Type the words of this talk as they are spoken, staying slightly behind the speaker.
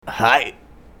Hi.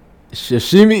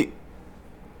 Sashimi.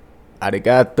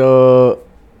 Arigato.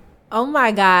 Oh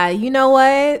my God. You know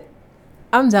what?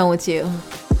 I'm done with you.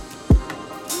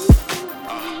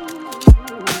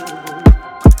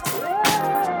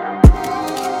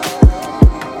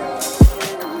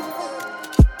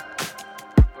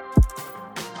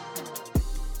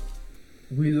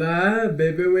 We live,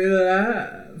 baby. We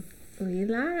live. We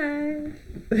live.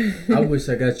 I wish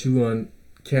I got you on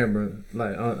camera,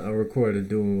 like on a recorder,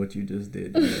 doing what you just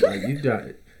did. Like you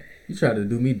tried to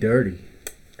do me dirty.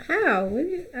 How? I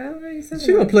don't know you said.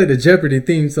 She gonna play the Jeopardy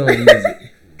theme song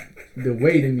music, the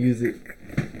waiting music.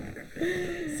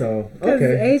 So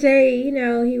okay.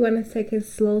 AJ, he wanted to take his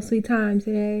slow, sweet time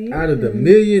today. Out of the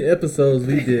million episodes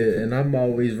we did, and I'm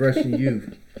always rushing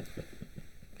you.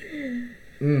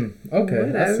 Okay,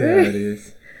 Whatever. I see how it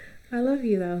is. I love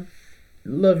you though.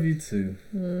 Love you too.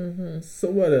 Mm-hmm. So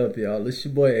what up, y'all? It's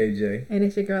your boy AJ. And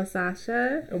it's your girl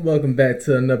Sasha. And welcome back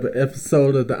to another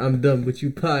episode of the I'm Done With You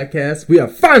podcast. We are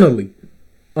finally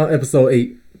on episode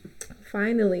 8.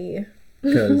 Finally.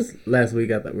 Because last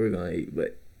week I thought we were going to 8,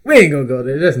 but we ain't going to go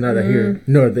there. That's neither here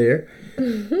nor there.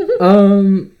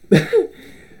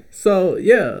 So,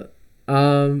 yeah.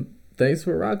 Thanks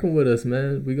for rocking with us,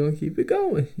 man. We're going to keep it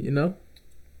going,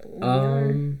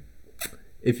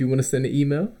 If you want to send an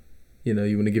email, you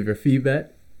want to give your feedback,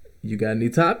 you got any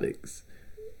topics,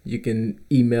 you can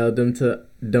email them to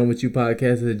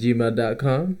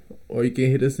donewithyouPodcast@gmail.com, or you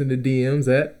can hit us in the DMs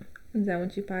at Done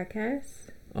With You Podcast.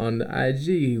 On the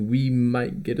IG. We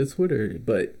might get a Twitter,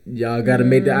 but y'all got to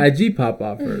make the IG pop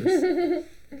off first.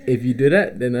 If you do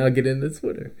that, then I'll get into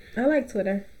Twitter. I like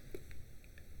Twitter.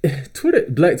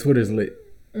 Black Twitter's lit.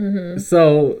 Mm-hmm.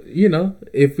 So,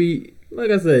 if we...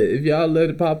 Like I said, if y'all let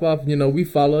it pop off, we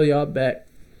follow y'all back.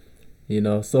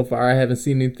 So far I haven't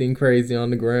seen anything crazy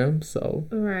on the gram, so.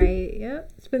 Right, yep.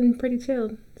 It's been pretty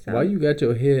chilled. So. Why you got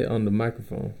your head on the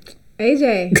microphone?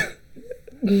 AJ.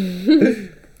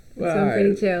 Well, so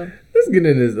pretty chill. Let's get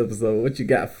into this episode. What you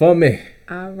got for me?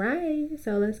 All right.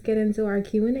 So let's get into our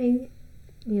Q&A.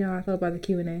 You know how I feel about the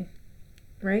Q&A,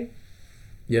 right?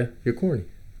 Yeah, you're corny.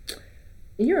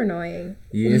 You're annoying.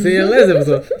 You didn't say your last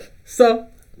episode. So.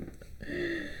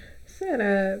 Shut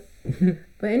up.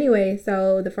 But anyway,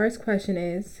 so the first question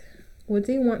is, what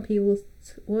do you want people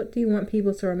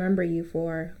to remember you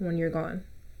for when you're gone?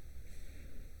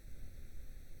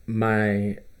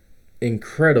 My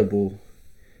incredible.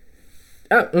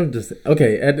 I'm just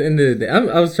okay. At the end of the day,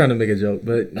 I was trying to make a joke,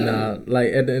 but nah.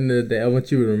 Like at the end of the day, I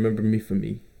want you to remember me for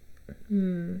me.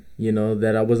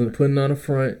 That I wasn't putting on a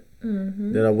front.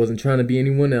 Mm-hmm. That I wasn't trying to be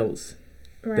anyone else.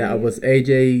 Right. That I was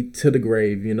AJ to the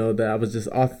grave, that I was just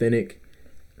authentic.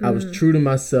 I was true to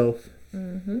myself.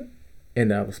 Mm-hmm.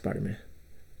 And that I was Spider-Man.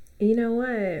 You know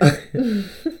what?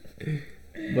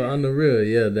 But on the real,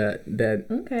 yeah, that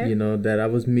okay. That I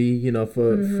was me,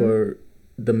 for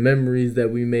the memories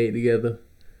that we made together.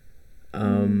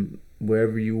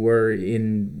 Wherever you were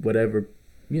in whatever,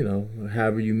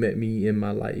 however you met me in my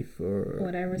life or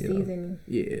whatever season.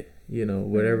 Yeah,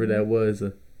 whatever that was,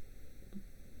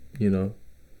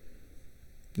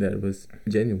 that was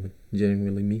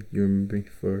genuinely me. You remember me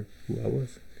for who I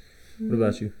was. What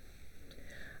about you?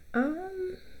 I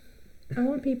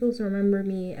want people to remember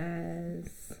me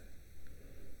as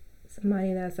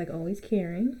somebody that's like always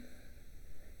caring,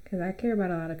 because I care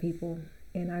about a lot of people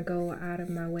and I go out of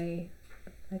my way.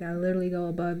 Like I literally go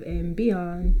above and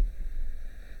beyond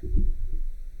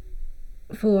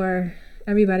for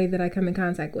everybody that I come in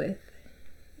contact with.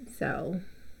 So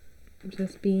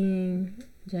just being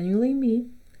genuinely me.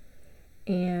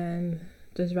 And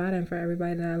just riding for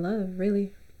everybody that I love,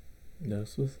 really.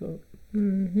 That's what's up.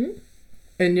 Mm-hmm.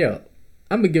 And I'm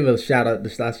going to give a shout out to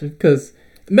Sasha because,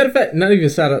 matter of fact, not even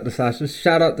shout out to Sasha.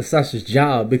 Shout out to Sasha's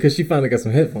job because she finally got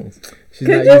some headphones. She's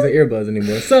not using earbuds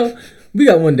anymore. So, we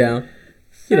got one down.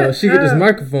 She get this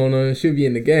microphone on and she'll be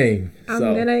in the game. I'm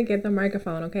going to get the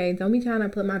microphone, okay? Don't be trying to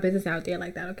put my business out there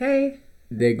like that, okay?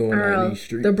 They're going out these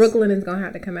streets. The Brooklyn is going to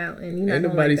have to come out. And you know, ain't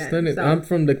nobody like stunning. So, I'm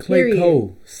from the Clay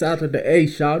Cove, south of the A,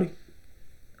 shawty.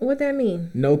 What that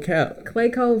mean? No cap. Clay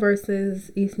Cove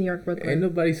versus East New York, Brooklyn. Ain't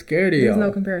nobody scared of y'all. There's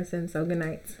no comparison, so good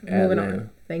night. Moving on.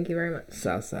 Thank you very much.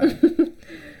 South side.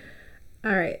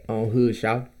 All right. On hood,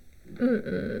 shout.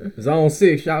 It's on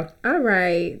 6, shout. All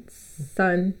right,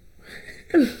 son.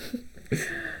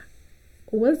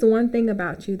 What's the one thing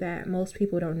about you that most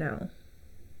people don't know,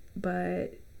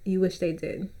 but you wish they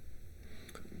did?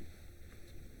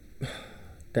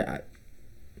 That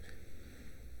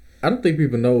I don't think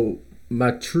people know my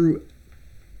true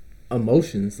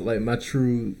emotions, like my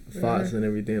true thoughts and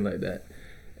everything like that.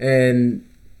 And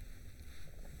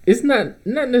it's not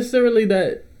necessarily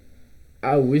that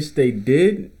I wish they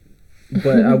did,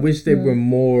 but I wish they were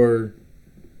more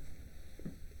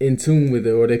in tune with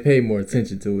it, or they paid more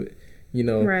attention to it. You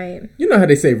know, Right. You know how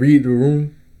they say read the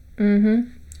room. Mm-hmm.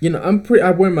 You know,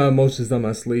 I wear my emotions on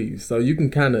my sleeve, so you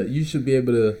can you should be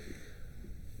able to,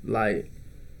 like,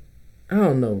 I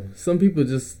don't know. Some people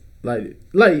just like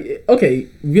okay,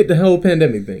 get the whole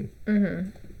pandemic thing. Mm-hmm.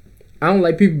 I don't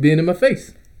like people being in my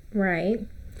face. Right.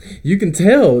 You can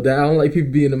tell that I don't like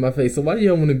people being in my face. So why do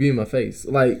y'all want to be in my face?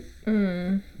 Like,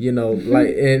 you know,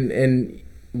 like and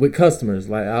with customers,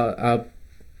 like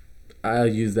I'll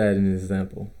use that as an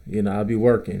example. You know, I'll be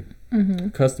working. Mm-hmm.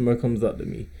 Customer comes up to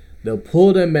me. They'll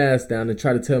pull their mask down and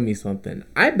try to tell me something.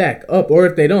 I back up, or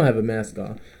if they don't have a mask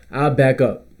on, I'll back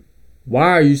up. Why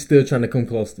are you still trying to come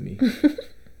close to me?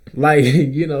 Like,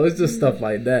 you know, it's just stuff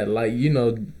like that. Like, you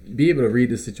know, be able to read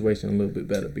the situation a little bit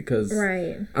better, because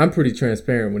Right. I'm pretty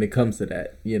transparent when it comes to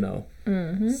that, you know.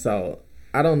 Mm-hmm. So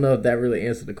I don't know if that really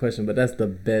answered the question, but that's the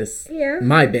best,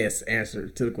 my best answer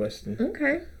to the question.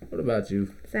 Okay. What about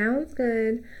you? Sounds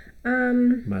good.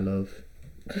 My love.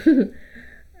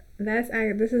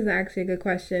 This is actually a good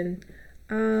question.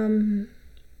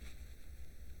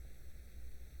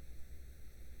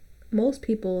 Most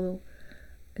people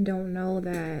don't know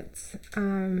that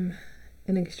I'm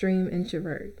an extreme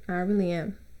introvert. I really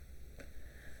am.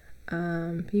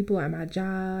 People at my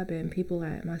job and people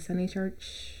at my Sunday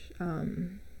church,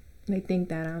 they think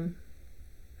that I'm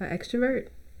an extrovert,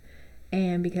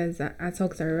 and because I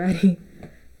talk to everybody,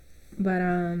 but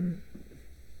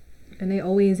and they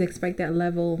always expect that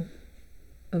level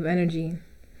of energy,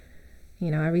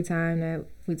 you know, every time that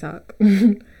we talk.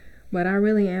 But I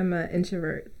really am an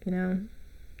introvert, you know.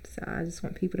 So I just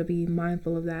want people to be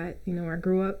mindful of that. You know, I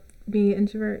grew up being an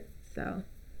introvert, so,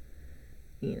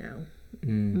 you know,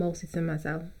 mostly to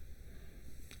myself.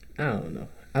 I don't know.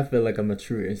 I feel like I'm a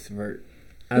true introvert.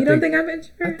 You don't think I'm an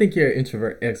introvert? I think you're an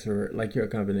introvert, extrovert. Like, you're a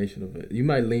combination of it. You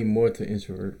might lean more to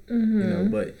introvert, you know,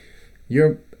 but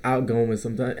you're outgoing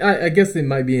sometimes. I guess it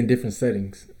might be in different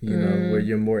settings, you know, where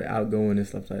you're more outgoing and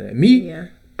stuff like that. Me, I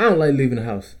don't like leaving the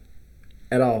house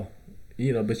at all.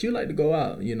 You know, but you like to go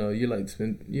out. You know, you like to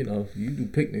spend. You know, you do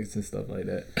picnics and stuff like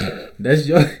that. That's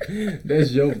your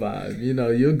vibe. You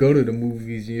know, you'll go to the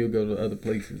movies, you'll go to other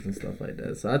places and stuff like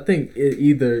that. So I think it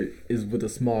either is with a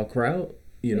small crowd,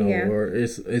 you know, or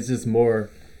it's just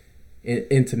more in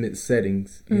intimate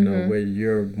settings, you know, where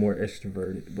you're more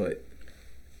extroverted. But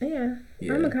yeah,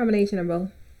 I'm a combination of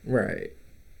both. Right.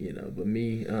 You know, but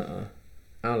me, I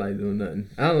don't like doing nothing.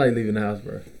 I don't like leaving the house,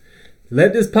 bro.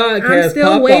 Let this podcast. I'm still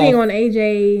pop waiting off. on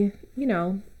AJ, you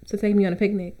know, to take me on a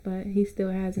picnic, but he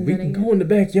still hasn't We done it can yet. go in the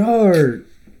backyard.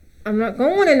 I'm not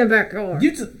going in the backyard.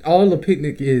 All the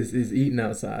picnic is eating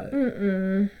outside.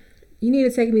 You need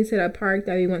to take me to that park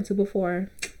that we went to before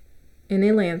in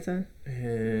Atlanta.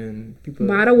 And people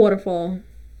By the waterfall.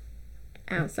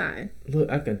 Outside.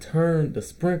 Look, I can turn the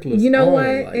sprinklers. You know on, what,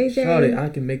 like, AJ? Shawty, I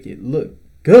can make it look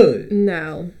good.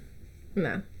 No.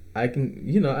 I can,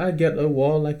 you know, I get a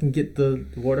wall. I can get the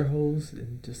water hose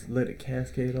and just let it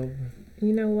cascade over.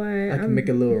 You know what? I can make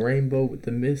a little rainbow with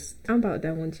the mist. I'm about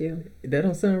done with you. That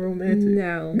don't sound romantic.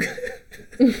 No.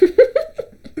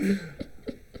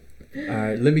 All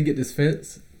right, let me get this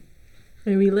fence.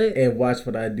 And we lit. And watch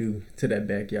what I do to that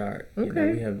backyard. Okay. You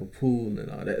know, we have a pool and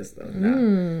all that stuff.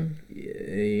 Now, yeah,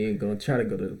 you ain't gonna try to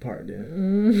go to the park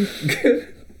then.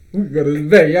 We go to the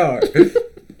backyard.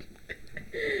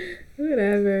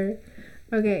 Whatever.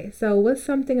 Okay, so what's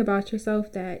something about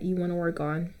yourself that you want to work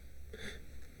on?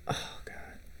 Oh, God.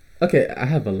 Okay, I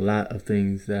have a lot of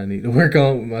things that I need to work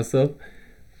on with myself.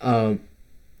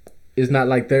 It's not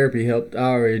like therapy helped. I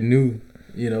already knew,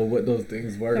 you know, what those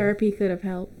things were. Therapy could have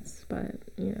helped, but,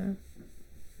 you know.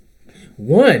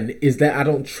 One is that I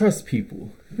don't trust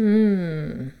people.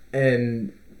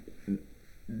 And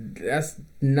that's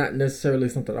not necessarily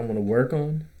something I want to work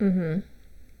on.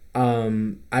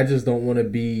 I just don't want to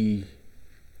be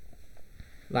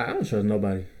like, I don't trust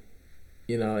nobody,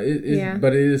 you know.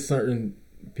 But it is certain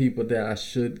people that I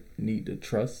should need to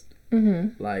trust.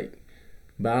 Like,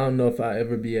 but I don't know if I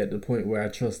ever be at the point where I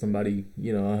trust somebody,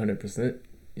 you know, 100%,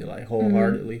 you know, like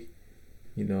wholeheartedly.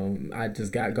 You know, I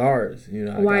just got guards. You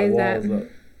know, I Why got is walls that? up.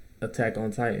 Attack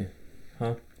on Titan,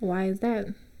 huh? Why is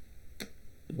that?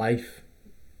 Life.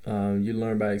 You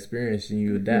learn by experience and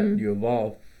you adapt. You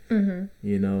evolve.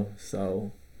 You know,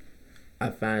 so I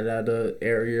find out an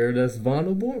area that's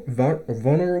vulnerable,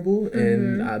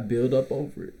 and I build up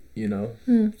over it. You know,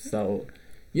 so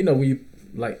you know when you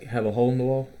like have a hole in the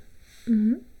wall,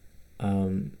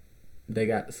 they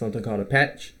got something called a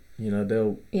patch. You know,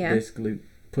 they'll basically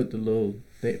put the little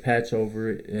patch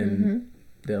over it, and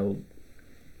they'll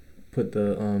put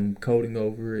the coating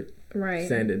over it, Right.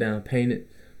 sand it down, paint it,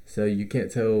 so you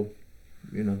can't tell,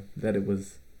 that it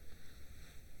was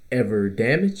ever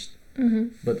damaged. Mm-hmm.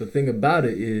 But the thing about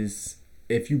it is,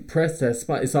 if you press that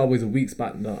spot, it's always a weak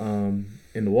spot in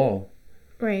the wall.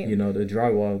 Right. The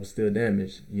drywall was still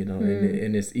damaged.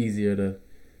 And it's easier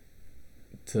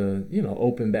to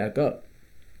open back up.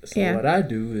 So what I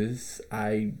do is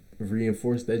I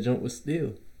reinforce that junk with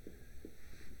steel.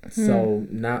 So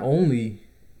not only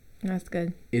that's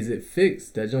good, is it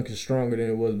fixed, that junk is stronger than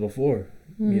it was before.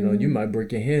 You might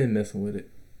break your hand messing with it.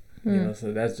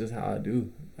 So that's just how I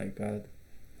do. Like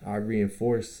I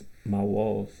reinforce my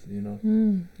walls.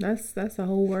 That's a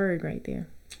whole word right there.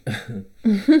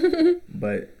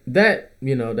 But that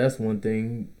that's one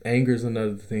thing. Anger's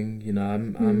another thing.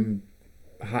 I'm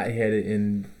hot-headed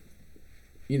in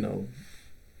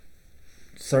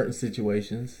certain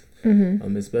situations.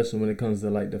 Especially when it comes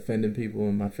to like defending people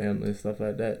in my family and stuff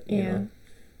like that.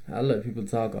 I let people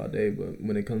talk all day, but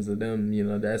when it comes to them,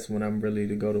 that's when I'm ready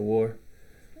to go to war.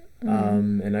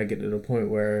 And I get to the point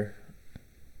where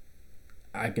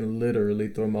I can literally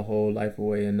throw my whole life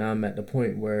away, and now I'm at the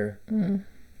point where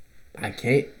I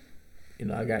can't.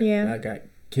 I got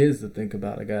kids to think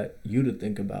about. I got you to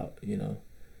think about.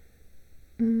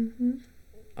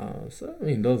 So I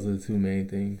mean, those are the two main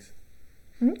things.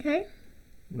 Okay.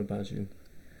 What about you?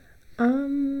 I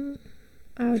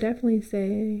would definitely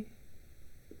say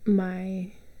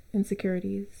my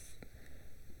insecurities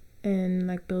and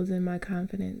like building my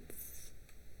confidence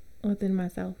within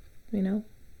myself.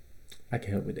 I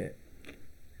can help with that.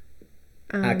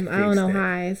 I don't know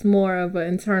how. It's more of an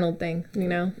internal thing,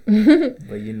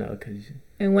 But cause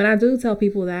and when I do tell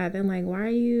people that, they're like, "Why are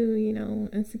you,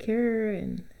 insecure?"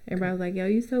 And everybody's like, "Yo,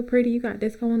 you so pretty. You got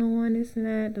this going on, this and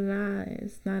that." Da, da.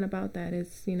 It's not about that.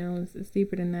 It's it's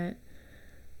deeper than that.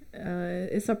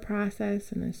 It's a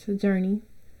process and it's a journey.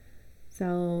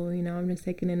 So I'm just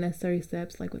taking the necessary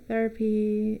steps, like with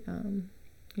therapy,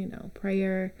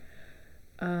 prayer.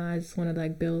 I just want to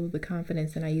like build the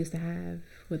confidence that I used to have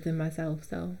within myself.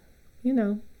 So,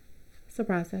 it's a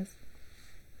process.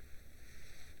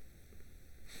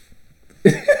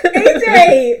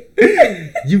 AJ,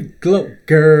 you glow,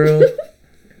 girl.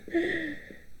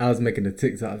 I was making a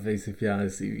TikTok face if y'all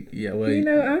see. Yeah, well,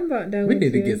 I'm about done. We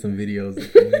need to get some videos.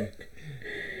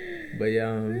 But yeah,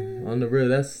 on the real,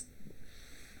 that's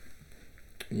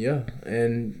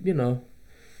and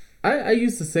I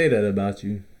used to say that about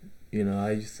you.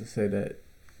 I used to say that,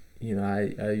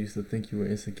 I used to think you were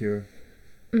insecure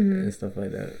and stuff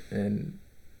like that. And,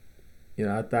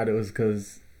 I thought it was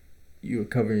because you were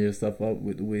covering yourself up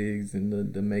with wigs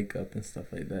and the makeup and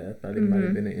stuff like that. I thought it might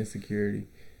have been an insecurity.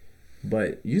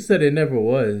 But you said it never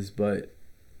was. But,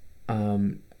 I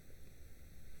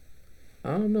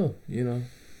don't know,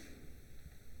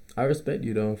 I respect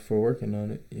you, though, for working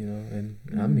on it, and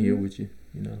I'm here with you,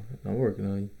 I'm working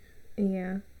on you.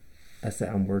 Yeah. I said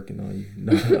I'm working on you.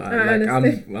 No,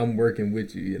 I'm working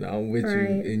with you. I'm with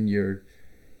you in your,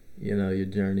 your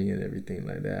journey and everything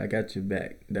like that. I got your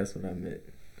back. That's what I meant.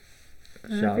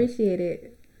 I appreciate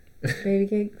it, Baby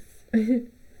Cakes. Do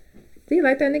you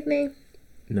like that nickname?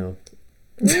 No,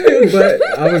 but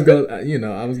I was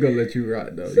gonna let you rock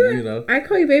though. I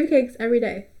call you Baby Cakes every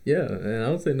day. Yeah, and I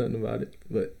don't say nothing about it.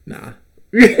 But nah.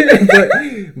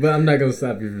 but I'm not gonna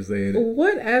stop you from saying it.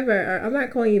 Whatever. I'm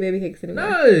not calling you Baby Cakes anymore.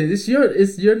 No, it's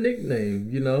your nickname.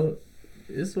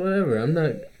 It's whatever. I'm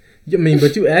not. I mean,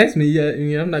 but you asked me.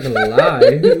 Yeah, I'm not gonna lie.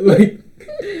 Like,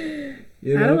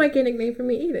 I don't like your nickname for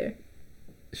me either.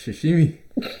 Sashimi.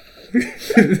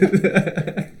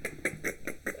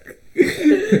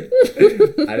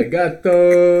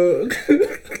 Arigato.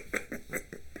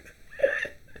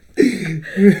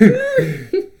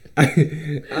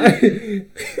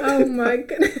 Oh my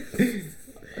goodness.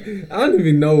 I don't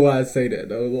even know why I say that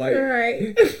though. Like,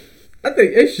 right. I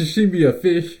think it should be a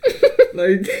fish.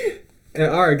 Like, and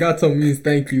arigato means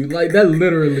thank you. Like, that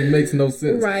literally makes no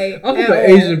sense. Right. I hope an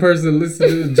Asian person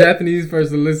listens to this, Japanese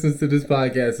person listens to this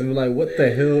podcast and be like, what the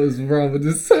hell is wrong with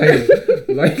this title?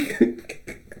 Like,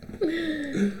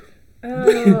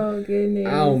 oh goodness.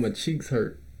 Ow, my cheeks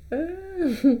hurt.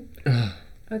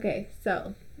 Okay,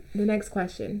 so the next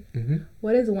question. Mm-hmm.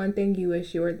 What is one thing you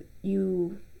wish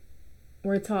you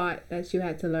were taught that you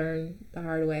had to learn the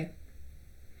hard way?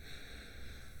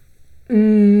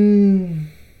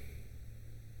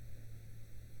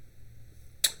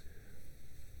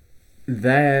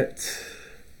 That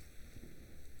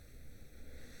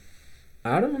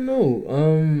I don't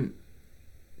know.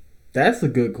 That's a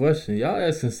good question. Y'all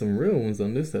asking some real ones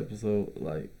on this episode.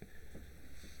 Like,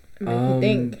 Make you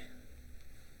think.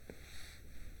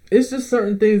 it's just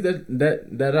certain things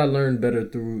that I learned better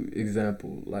through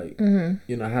example, like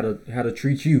you know how to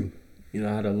treat you, you know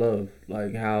how to love,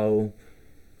 like how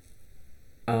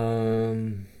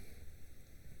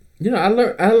you know I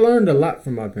learned a lot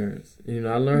from my parents. You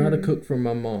know I learned how to cook from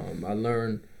my mom. I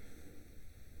learned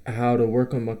how to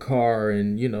work on my car,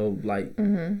 and you know like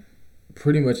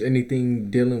pretty much anything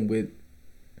dealing with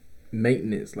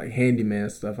maintenance, like handyman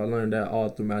stuff. I learned that all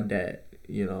through my dad.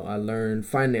 You know, I learned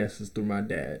finances through my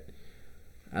dad.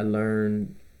 I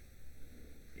learned,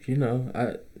 you know,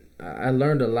 I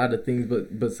learned a lot of things,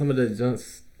 but some of the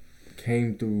just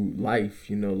came through life.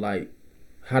 You know, like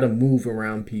how to move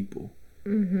around people.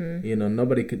 You know,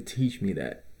 nobody could teach me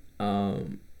that. So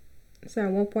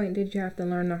at what point did you have to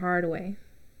learn the hard way?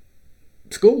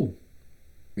 School.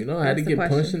 You know, I had to get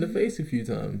question. punched in the face a few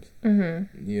times.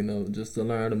 You know, just to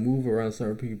learn how to move around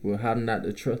certain people, how not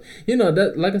to trust. You know,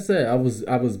 that like I said, I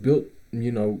was built.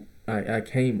 You know, I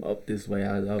came up this way.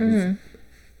 I was,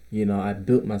 you know, I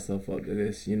built myself up to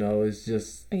this. You know, it's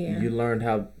just you learned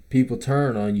how people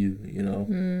turn on you. You know,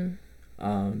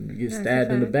 you get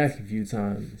stabbed in the back a few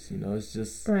times. You know, it's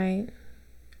just right.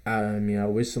 I mean, I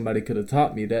wish somebody could have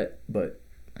taught me that, but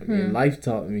I mean, life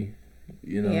taught me.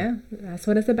 You know, yeah, that's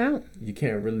what it's about. You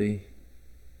can't really,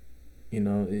 you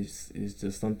know, it's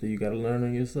just something you got to learn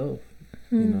on yourself.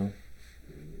 You know,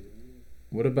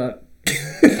 what about?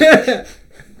 Hey,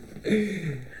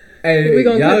 we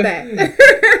gonna cut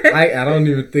that. I don't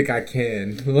even think I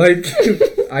can. Like,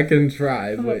 I can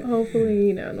try, but hopefully,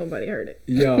 you know, nobody heard it.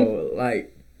 Yo,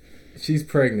 like, she's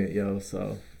pregnant, yo.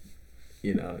 So,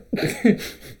 you know,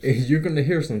 you're gonna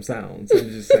hear some sounds. I'm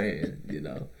just saying, you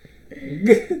know.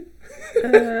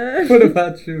 What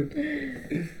about you?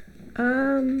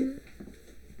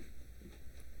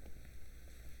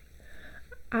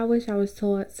 I wish I was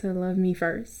taught to love me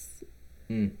first.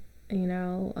 You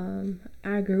know,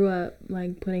 I grew up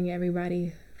like putting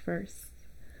everybody first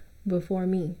before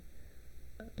me.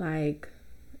 Like,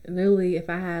 literally, if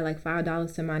I had like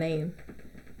 $5 to my name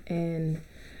and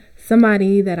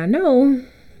somebody that I know,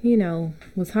 you know,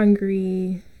 was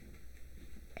hungry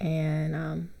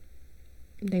and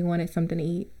they wanted something to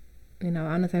eat, you know,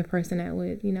 I'm the type of person that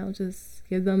would, you know, just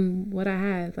give them what I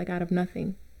have, like out of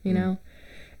nothing, you know.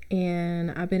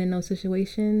 And I've been in those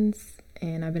situations,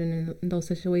 and I've been in those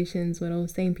situations where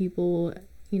those same people,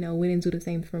 you know, wouldn't do the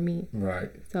same for me. Right.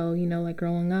 So, you know, like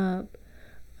growing up,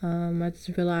 I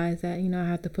just realized that, you know, I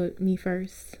have to put me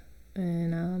first,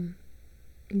 and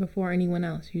before anyone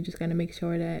else. You just got to make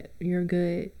sure that you're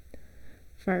good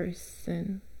first,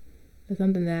 and it's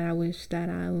something that I wish that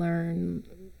I learned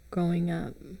growing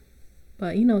up.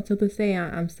 But, you know, till this day,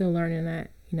 I'm still learning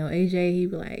that. You know, AJ, he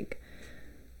be like,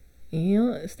 you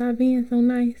know, stop being so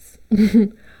nice.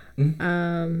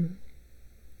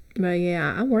 But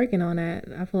yeah, I'm working on that.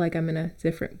 I feel like I'm in a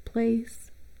different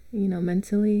place, you know,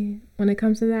 mentally when it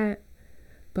comes to that.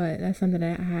 But that's something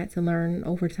that I had to learn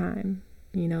over time,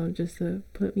 you know, just to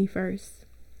put me first.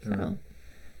 So,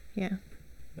 yeah.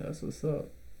 That's what's up.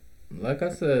 Like I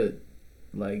said,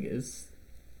 like it's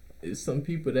some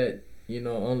people that, you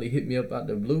know, only hit me up out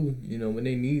the blue, you know, when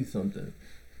they need something.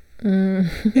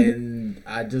 And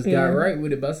I just got right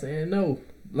with it by saying no.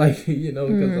 Like, you know,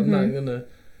 because I'm not gonna,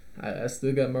 I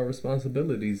still got my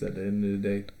responsibilities at the end of the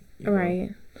day.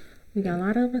 Right. We got a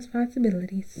lot of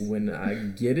responsibilities. When I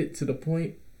get it to the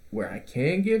point where I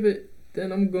can give it,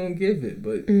 then I'm gonna give it.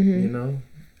 But, you know,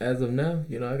 as of now,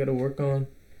 you know, I gotta work on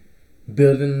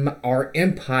building our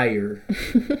empire.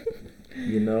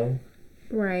 You know?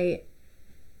 Right.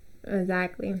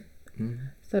 Exactly.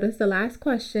 So this is the last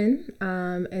question.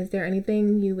 Is there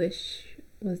anything you wish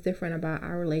was different about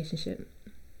our relationship?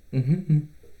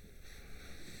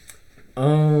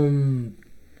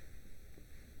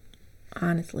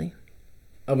 Honestly,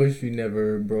 I wish we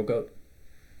never broke up.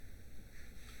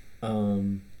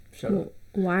 Shut up.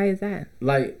 Why is that?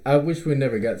 Like, I wish we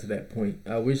never got to that point.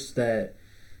 I wish that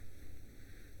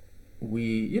we,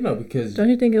 you know, because do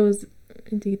you think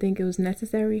it was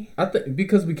necessary? I think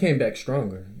because we came back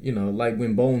stronger. You know, like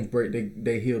when bones break,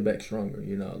 they heal back stronger.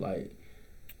 You know, like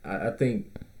I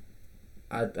think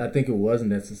it was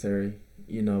necessary.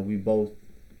 You know, we both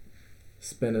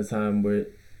spent a time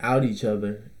without each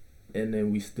other, and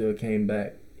then we still came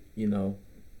back. You know,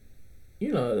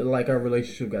 like our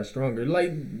relationship got stronger.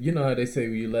 Like, you know how they say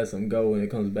when you let something go and it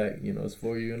comes back, you know, it's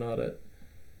for you and all that.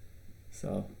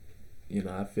 So, you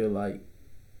know, I feel like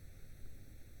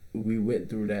we went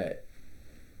through that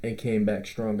and came back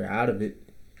stronger out of it,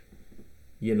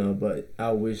 you know, but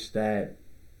I wish that,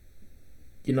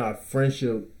 you know, our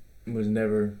friendship was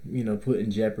never, you know, put in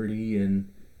jeopardy.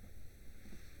 And,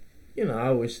 you know,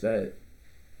 I wish that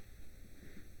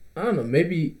I don't know.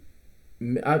 Maybe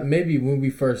when we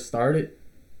first started,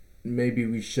 maybe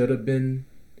we should have been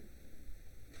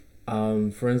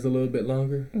friends a little bit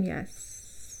longer.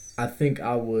 Yes. I think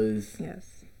I was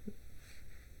Yes.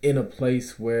 in a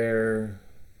place where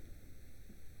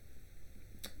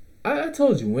I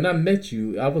told you when I met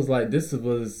you, I was like, this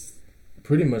was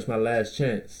pretty much my last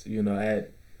chance,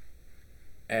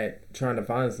 at trying to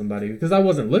find somebody because I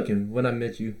wasn't looking when I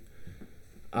met you.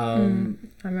 I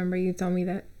remember you told me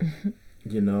that.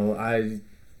 You know,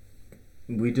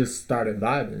 we just started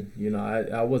vibing. You know,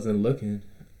 I wasn't looking,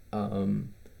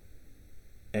 and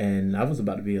I was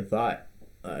about to be a thought,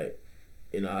 like,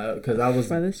 because I was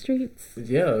For the streets.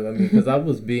 yeah. I mean, because I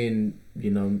was being,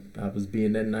 I was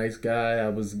being that nice guy. I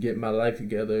was getting my life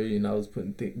together. I was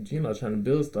putting things, trying to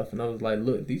build stuff, and I was like,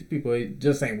 look, these people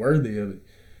just ain't worthy of it.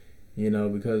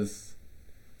 Because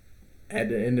at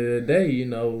the end of the day,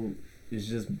 it's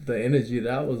just the energy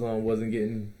that I was on wasn't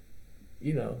getting,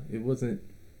 it wasn't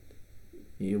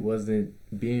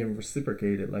being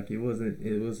reciprocated. Like it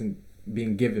wasn't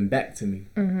being given back to me.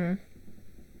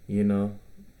 Mm-hmm.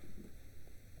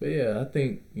 But yeah, I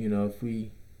think, if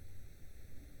we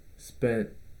spent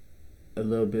a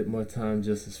little bit more time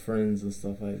just as friends and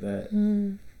stuff like that,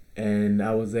 and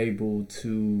I was able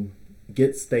to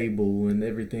get stable and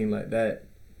everything like that,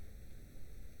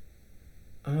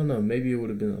 I don't know, maybe it would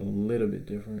have been a little bit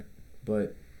different.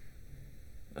 But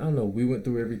I don't know, we went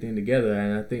through everything together,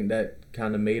 and I think that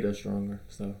kind of made us stronger.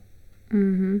 So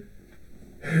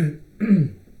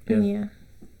Yeah.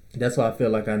 That's why I feel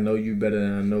like I know you better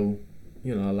than I know,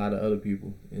 a lot of other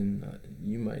people, and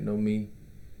you might know me,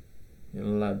 a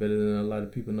lot better than a lot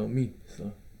of people know me.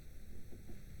 So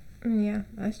Yeah,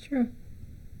 that's true.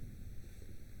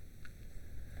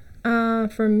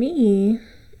 For me,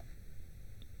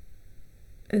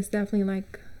 it's definitely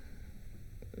like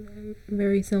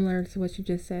very similar to what you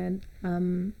just said.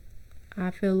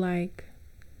 I feel like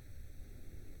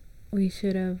we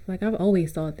should have, like, I've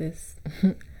always thought this.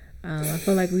 I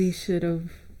feel like we should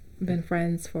have been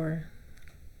friends for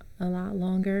a lot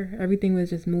longer. Everything was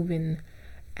just moving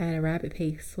at a rapid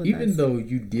pace with even us. though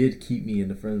you did keep me in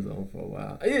the friend zone for a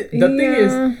while,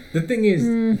 the thing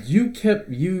is, you kept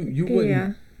you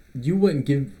wouldn't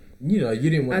give, you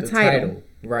didn't want A the title.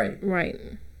 right, Right.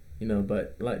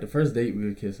 but like the first date we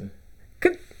were kissing.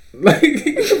 Like,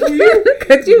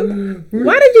 could you?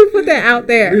 Why did you put that out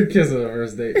there? We were kissing on the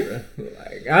first date, bro.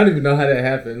 Like, I don't even know how that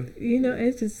happened.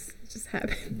 It just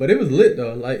happened. But it was lit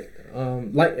though. Not,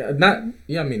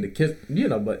 I mean the kiss,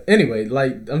 but anyway,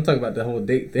 like I'm talking about the whole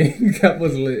date thing. That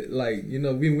was lit. Like,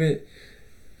 we went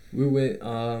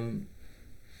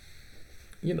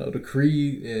to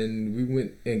Creed, and we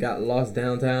went and got lost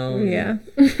downtown. Yeah.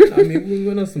 I mean, we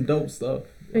went on some dope stuff.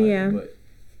 Like, Yeah. But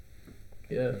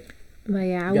yeah. But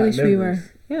yeah, I Got wish we were.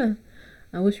 memories. Yeah,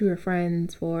 I wish we were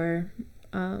friends for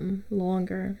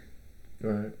longer.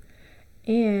 Right.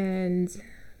 And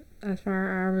as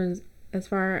far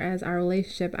as our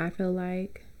relationship, I feel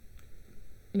like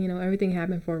everything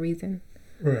happened for a reason.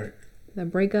 Right. The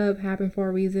breakup happened for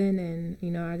a reason, and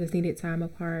I just needed time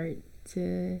apart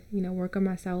to work on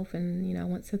myself, and I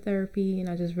went to therapy, and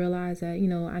I just realized that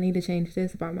I need to change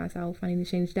this about myself. I need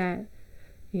to change that.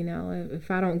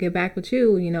 If I don't get back with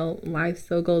you, life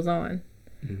still goes on.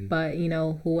 Mm-hmm. But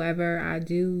whoever I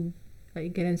do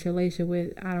get into a relationship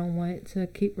with, I don't want to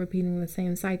keep repeating the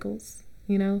same cycles.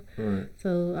 Right.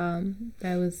 So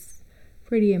that was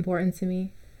pretty important to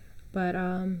me. But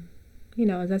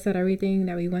as I said, everything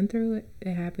that we went through,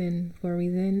 it happened for a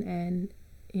reason, and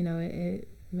it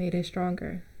made us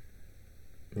stronger.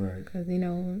 Right. Because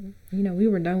we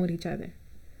were done with each other.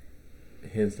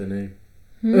 Hence the name.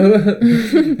 Yeah,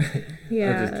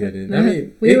 I'm just kidding. I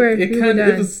mean,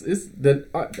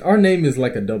 our name is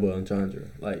like a double entendre,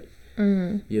 like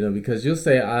because you'll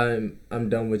say I'm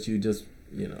done with you, just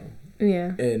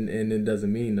yeah, and it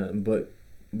doesn't mean nothing, but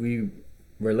we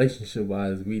relationship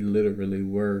wise, we literally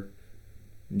were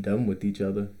done with each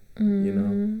other,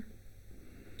 and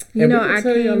we can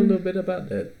tell you a little bit about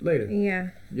that later. Yeah,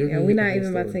 we're not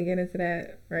even about to get into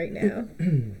that right now.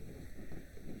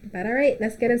 But all right,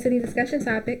 let's get into the discussion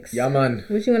topics. Yeah, man.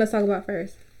 What you want to talk about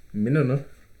first? Me no know.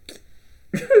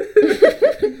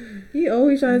 You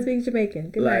always trying to speak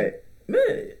Jamaican. Good night.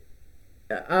 Man,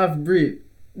 half breed.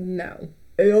 No.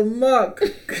 Hey, yo, Mark.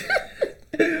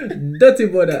 Dirty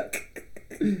boy that.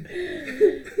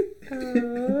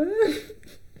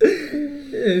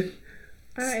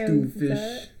 I am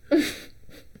Stewfish.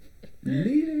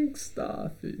 Leading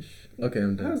starfish. Okay,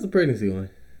 I'm done. How's the pregnancy going?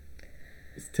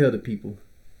 Let's tell the people.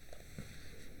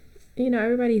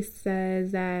 Everybody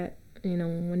says that you know,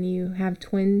 when you have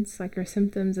twins, like your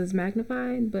symptoms is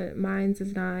magnified, but mine's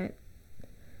is not.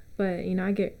 But, you know,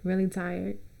 I get really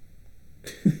tired.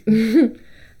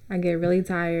 I get really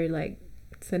tired. Like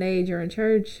today during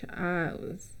church, I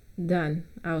was done.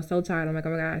 I was so tired. I'm like,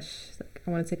 oh my gosh, like,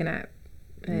 I want to take a nap.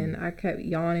 And I kept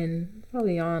yawning,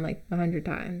 probably yawned like 100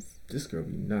 times. This girl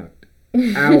be knocked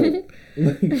out.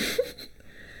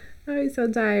 I was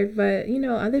so tired, but you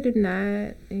know, other than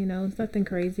that, you know, it's nothing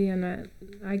crazy.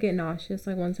 I get nauseous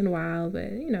like once in a while,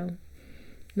 but you know,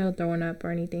 no throwing up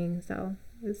or anything, so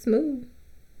it's smooth.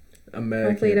 I'm mad.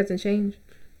 Hopefully it doesn't change.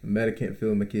 I'm mad I can't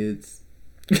feel my kids.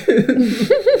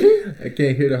 I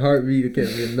can't hear the heartbeat. I can't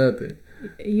hear nothing.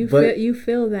 You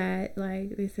feel that,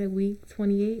 like they said, week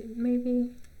 28 maybe?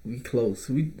 We close.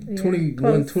 We 21,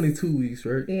 close. 22 weeks,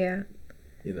 right? Yeah.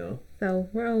 You know. So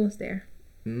we're almost there.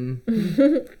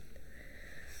 Mm-hmm.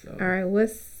 So. All right, we're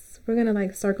gonna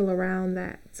like circle around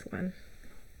that one.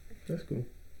 That's cool.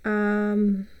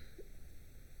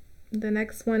 The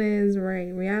next one is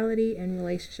reality and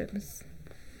relationships.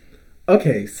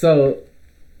 Okay, so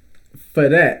for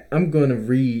that, I'm gonna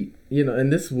read, you know,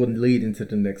 and this will lead into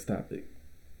the next topic.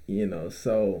 You know,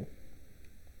 so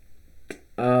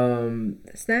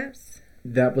Snaps?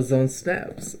 That was on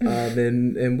Snaps.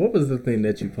 And what was the thing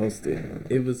that you posted?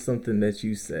 It was something that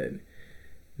you said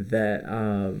that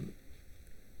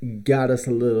got us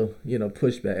a little, you know,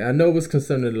 pushback. I know it was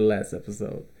concerning the last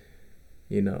episode,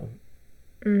 you know.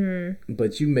 Mm-hmm.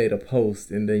 But you made a post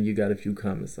and then you got a few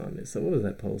comments on it. So what was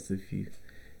that post, if you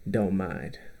don't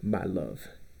mind, my love?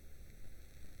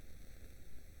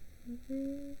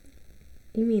 You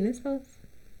mean this post?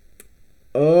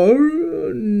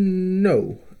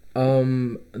 No.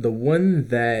 The one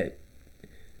that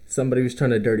somebody was trying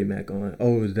to dirty Mac on.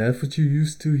 Oh, is that what you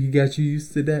used to? He got you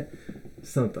used to that?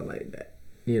 Something like that.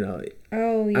 You know.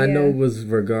 Oh, yeah. I know it was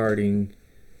regarding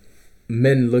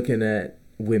men looking at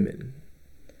women.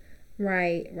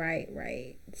 Right.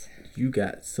 You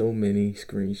got so many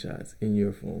screenshots in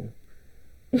your phone.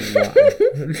 Wow.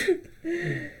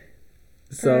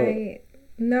 So. Right.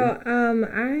 No,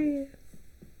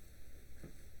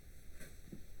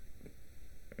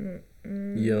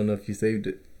 You don't know if you saved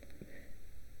it?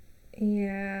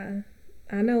 Yeah.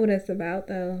 I know what it's about,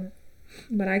 though.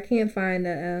 But I can't find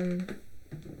the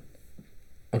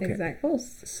exact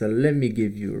post. So let me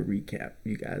give you a recap.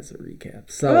 You guys a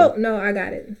recap. So. Oh, no, I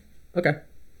got it. Okay.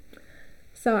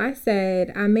 So I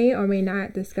said I may or may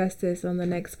not discuss this on the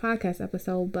next podcast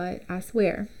episode, but I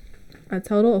swear, a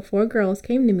total of 4 girls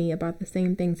came to me about the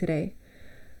same thing today.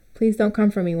 Please don't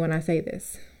come for me when I say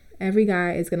this. Every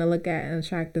guy is going to look at an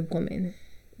attractive woman.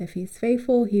 If he's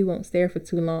faithful, he won't stare for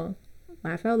too long.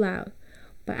 Laugh out loud.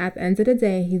 But at the end of the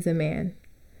day, he's a man.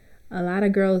 A lot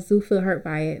of girls do feel hurt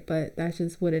by it, but that's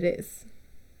just what it is.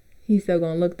 He's still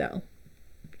going to look, though.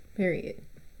 Period.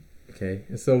 Okay.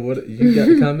 And so what, you got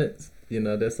the comments? You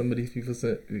know, that some of these people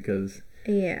sent, because...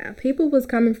 Yeah, people was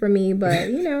coming for me, but,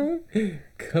 you know...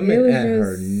 coming at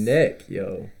her neck,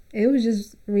 yo. It was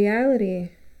just reality.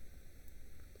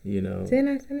 You know. Didn't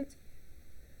I send it?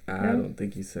 I don't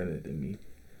think you sent it to me.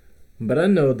 But I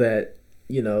know that,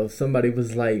 you know, somebody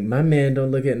was like, my man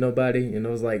don't look at nobody. And I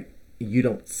was like, you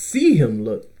don't see him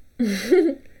look,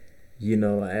 you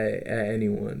know, at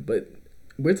anyone. But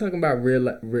we're talking about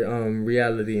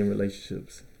reality and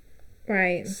relationships.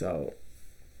 Right. So,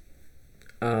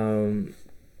 when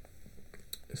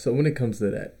it comes to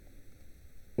that,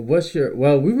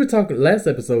 we were talking, last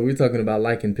episode, we were talking about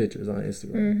liking pictures on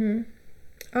Instagram. Mm-hmm.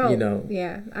 Oh, you know.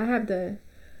 Yeah. I have the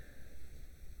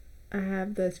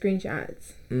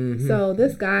screenshots. Mm-hmm. So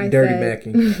this guy dirty said,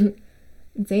 macking.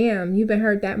 Damn, you've been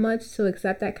hurt that much to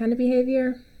accept that kind of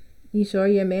behavior? You sure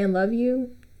your man love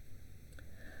you?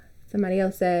 Somebody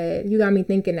else said, you got me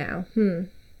thinking now.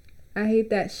 I hate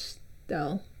that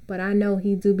though, but I know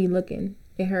he do be looking.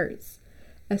 It hurts.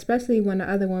 Especially when the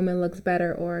other woman looks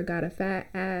better or got a fat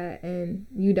ad and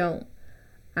you don't.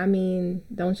 I mean,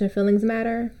 don't your feelings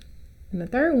matter? And the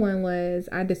third one was,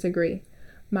 I disagree.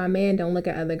 My man don't look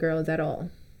at other girls at all.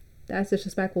 That's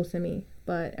disrespectful to me,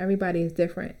 but everybody is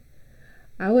different.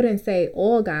 I wouldn't say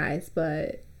all guys,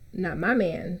 but not my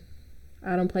man.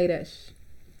 I don't play that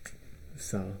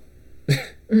So,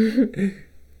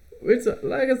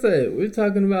 like I said, we're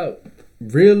talking about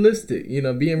realistic, you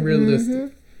know, being realistic.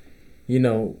 Mm-hmm. You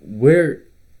know, we're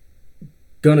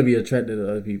gonna be attracted to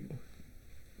other people.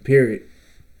 Period.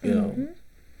 You know,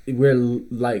 we're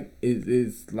like,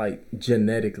 it's like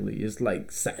genetically, it's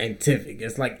like scientific,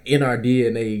 it's like in our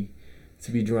DNA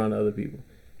to be drawn to other people.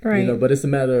 Right. You know, but it's a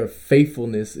matter of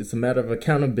faithfulness. It's a matter of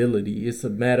accountability. It's a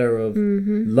matter of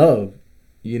love,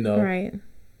 you know. Right.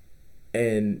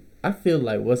 And I feel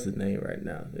like what's his name right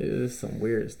now? It's some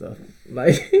weird stuff.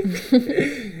 Like,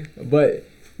 but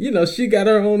you know, she got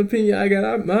her own opinion. I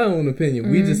got my own opinion.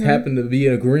 We just happen to be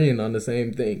agreeing on the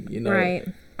same thing. You know, Right.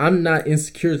 I'm not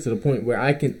insecure to the point where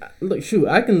I can look. Shoot,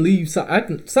 I can leave.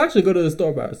 Sasha go to the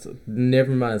store by herself.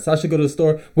 Never mind. Sasha go to the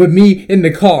store with me in the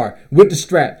car with the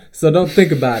strap. So don't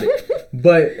think about it.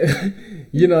 But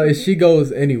you know, if she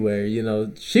goes anywhere, you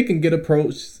know, she can get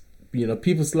approached. You know,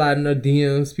 people slide in her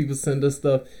DMs. People send her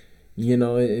stuff. You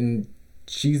know, and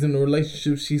she's in a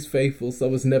relationship. She's faithful,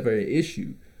 so it's never an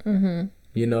issue. Mm-hmm.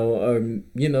 You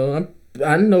know,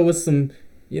 I know it's some.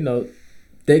 You know,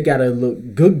 they gotta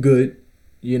look good.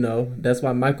 You know, that's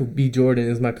why Michael B. Jordan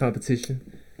is my competition,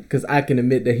 because I can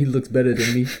admit that he looks better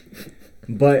than me.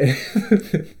 But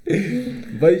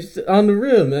on the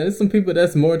real, man, there's some people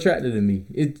that's more attractive than me.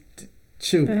 It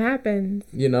happens.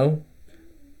 You know,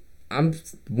 I'm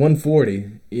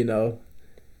 140. You know,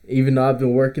 even though I've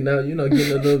been working out, you know,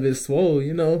 getting a little bit swole.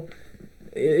 You know,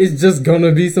 it's just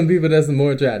gonna be some people that's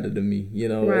more attractive than me. You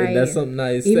know, Right. and that's something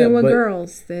I accept. Even with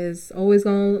girls, there's always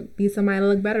gonna be somebody that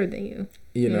look better than you.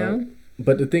 You know?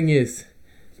 But the thing is,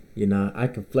 you know, I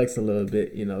can flex a little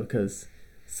bit, you know, because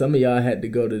some of y'all had to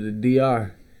go to the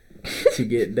DR to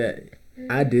get that.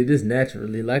 I did this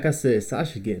naturally. Like I said,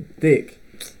 Sasha getting thick.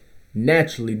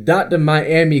 Naturally. Dr.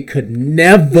 Miami could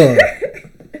never.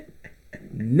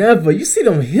 Never. You see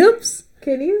them hips?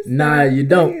 Can you? Nah, you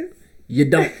don't. Please? You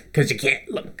don't, because you can't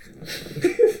look.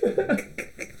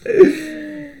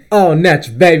 Oh,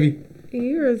 natural, baby.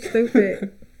 You're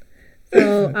stupid.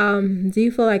 So, do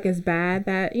you feel like it's bad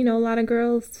that, you know, a lot of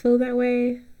girls feel that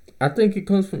way? I think it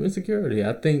comes from insecurity.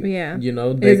 I think, you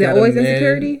know, is it always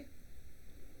insecurity?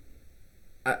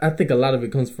 I think a lot of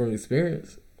it comes from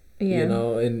experience. Yeah. You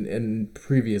know, and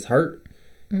previous hurt.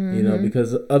 Mm-hmm. You know,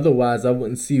 because otherwise I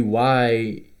wouldn't see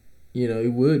why, you know,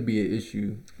 it would be an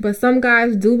issue. But some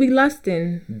guys do be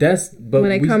lusting.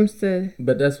 When it comes to.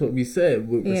 But that's what we said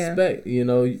with respect. You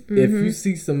know, if you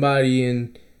see somebody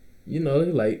and, you know,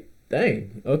 they're like,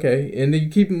 dang, okay, and then you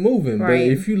keep it moving. Right.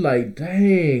 But if you like,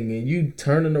 dang, and you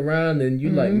turning around and you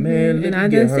like, man, let me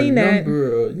get her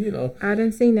number, or, you know, I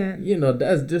didn't see that. You know,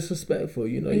 that's disrespectful.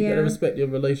 You know, you gotta respect your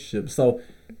relationship. So,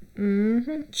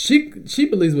 she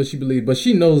believes what she believes, but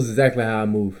she knows exactly how I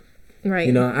move. Right.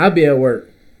 You know, I'll be at work,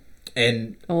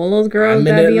 and all those girls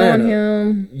that be on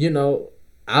him. You know,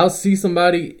 I'll see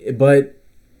somebody, but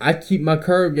I keep my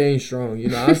curve game strong. You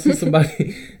know, I see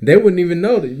somebody, they wouldn't even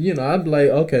know that, you know, I'd be like,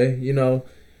 okay, you know,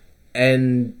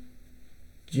 and,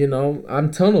 you know,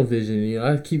 I'm tunnel vision, you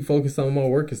know, I keep focused on my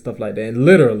work and stuff like that. And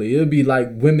literally, it'll be like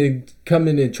women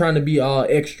coming and trying to be all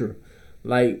extra,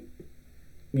 like,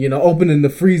 you know, opening the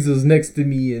freezers next to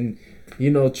me and, you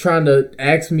know, trying to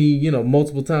ask me, you know,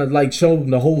 multiple times, like, show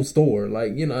them the whole store.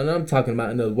 Like, you know, and I'm talking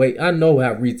about another way. I know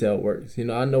how retail works. You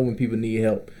know, I know when people need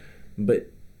help.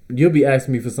 But you'll be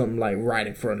asking me for something like right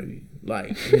in front of you,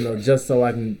 like, you know, just so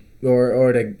I can,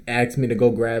 or to ask me to go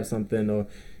grab something, or,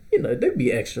 you know, they'd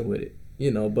be extra with it,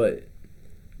 you know. But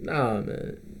nah,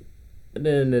 man, at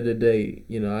the end of the day,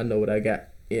 you know, I know what I got,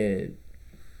 and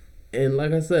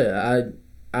like I said,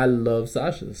 I love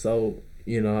Sasha, so,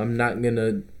 you know, I'm not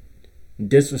gonna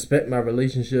disrespect my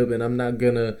relationship, and I'm not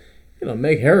gonna, you know,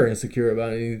 make her insecure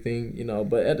about anything, you know.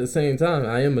 But at the same time,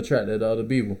 I am attracted to other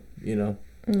people, you know.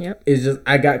 Yep. It's just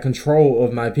I got control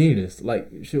of my penis. Like,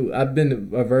 shoot, I've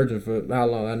been a virgin for how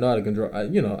long? I know how to control.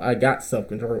 You know, I got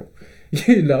self-control.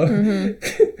 You know.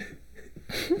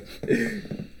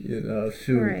 You know,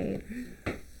 shoot. Right.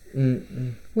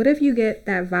 What if you get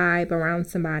that vibe around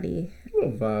somebody?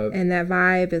 What vibe? And that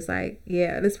vibe is like,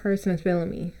 yeah, this person is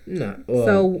feeling me. Nah.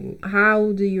 So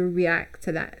how do you react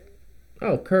to that?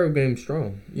 Oh, curve game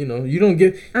strong. You know, you don't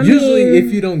give. Usually,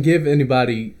 if you don't give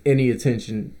anybody any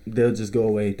attention, they'll just go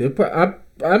away.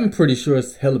 I'm pretty sure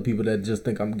it's hella people that just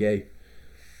think I'm gay.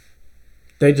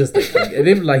 They just think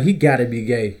they're like, he gotta be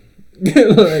gay.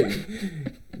 Like,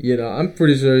 you know, I'm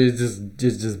pretty sure it's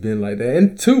just been like that.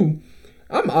 And two,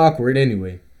 I'm awkward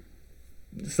anyway,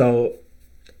 so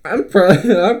I'm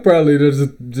probably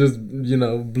just you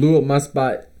know, blew up my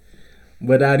spot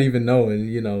without even knowing,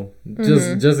 you know,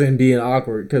 just in being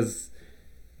awkward. Because,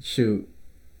 shoot,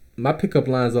 my pickup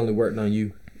lines only worked on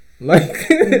you. Like,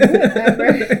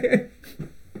 it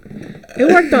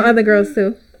worked on other girls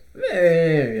too.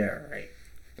 Man, yeah, right.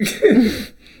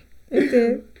 It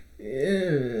did.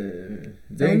 Yeah.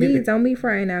 Don't be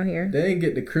frightened out here. They didn't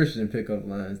get the Christian pickup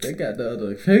lines. They got the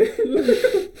other.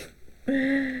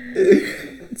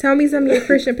 Tell me some of your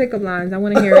Christian pickup lines. I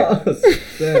want to hear it. Oh,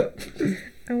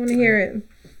 I want to hear it.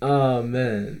 Oh,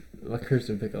 man. my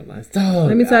Christian pickup lines. Dog,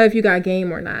 Let me tell you if you got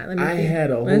game or not. Let me I see.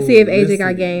 had a whole Let's see if AJ list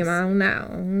got of game. these. I don't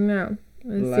know.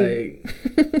 Let's Like,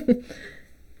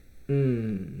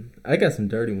 see. I got some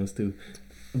dirty ones too,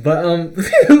 but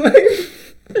like,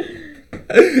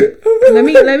 let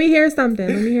me hear something.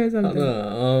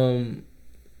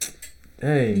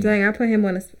 Dang. Dang, I put him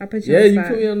on. I put you. Yeah, on the you spot.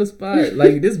 put me on the spot.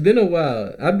 Like, this been a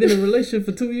while. I've been in a relationship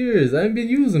for 2 years. I ain't been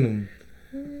using them.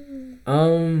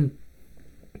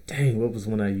 Dang, what was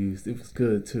one I used? It was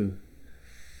good too.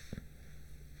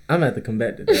 I'm gonna have to come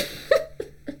back to that.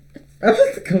 I'm gonna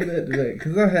have to come back to that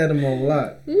because I had them on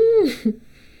lock.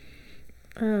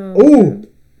 Oh. Ooh.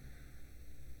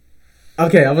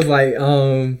 Okay, I was like,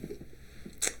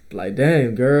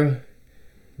 damn, girl,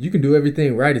 you can do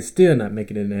everything right and still not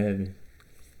make it into heaven.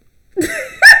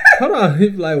 Hold on, he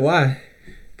be like, why?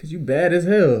 Cause you bad as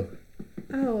hell.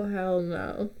 Oh hell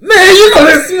no. Man, you know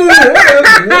that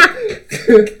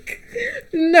smooth.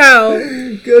 No.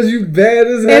 Cause you bad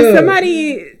as hell. If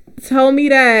somebody told me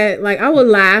that, like, I would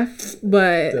laugh,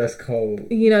 but That's cold.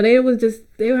 you know, they would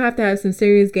have to have some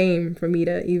serious game for me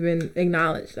to even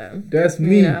acknowledge them. That's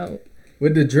me. You know,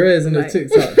 with the dreads and the like-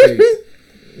 TikTok face.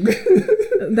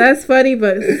 that's funny,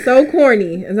 but so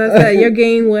corny. As I said, your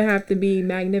game would have to be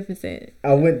magnificent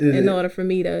I went to in order for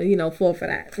me to, fall for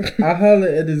that. I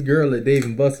hollered at this girl at Dave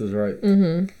and Buster's, right?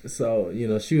 Mm-hmm. So,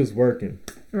 she was working.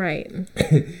 Right.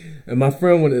 And my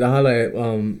friend wanted to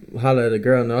holler at a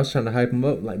girl, and I was trying to hype him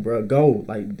up, like, bro, go,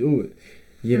 like, do it,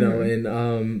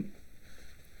 and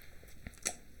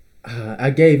I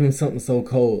gave him something so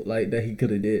cold, like, that he could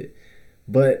have did.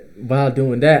 But while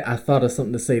doing that, I thought of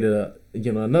something to say to,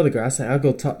 another girl. I said, I'll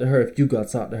go talk to her if you go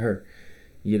talk to her,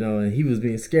 and he was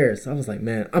being scared. So I was like,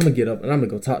 man, I'm gonna get up and I'm gonna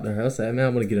go talk to her. I said, man,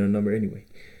 I'm gonna get her number anyway.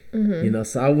 Mm-hmm.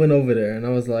 So I went over there and I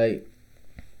was like,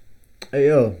 hey,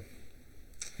 yo.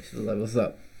 She was like, what's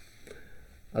up?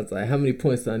 I was like, how many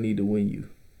points do I need to win you?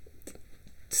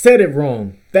 Said it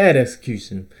wrong. Bad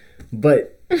execution.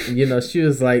 But, she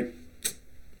was like,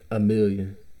 1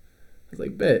 million. I was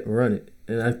like, bet, run it.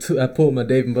 And I pulled my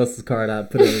Dave and Buster's card out,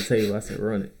 put it on the table. I said,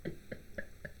 run it.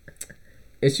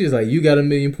 And she was like, you got 1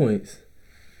 million points.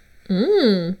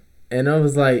 Mm. And I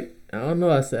was like, I don't know.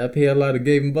 I said, I pay a lot of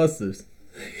Dave and Buster's.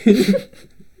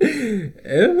 And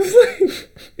it was like,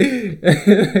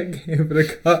 I gave her the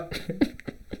card.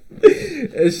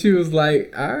 And she was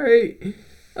like, all right.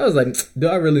 I was like, do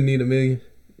I really need 1 million?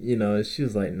 And she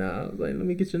was like, nah. I was like, let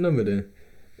me get your number then.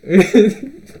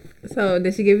 So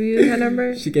did she give you her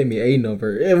number? She gave me a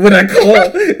number. And when I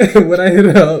called, when I hit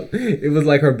her up, it was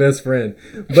like her best friend.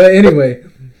 But anyway,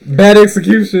 bad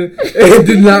execution. It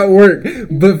did not work.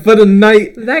 But for the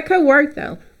night, That could work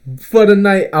though.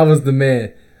 I was the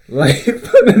man. Like,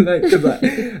 for the night, because I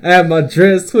had my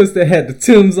dress twisted, had the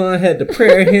Timbs on, had the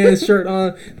prayer hand shirt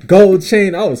on, gold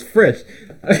chain. I was fresh.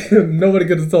 Nobody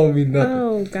could have told me nothing.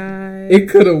 Oh God. It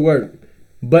could have worked.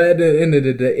 But at the end of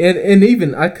the day, and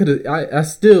even I could have, I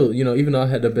still, even though I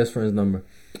had the best friend's number,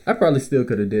 I probably still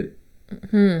could have did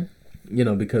it.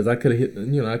 Because I could have hit,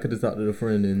 I could have talked to the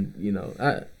friend and,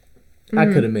 I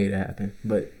could have made it happen.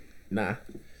 But, nah.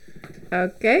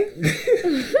 Okay.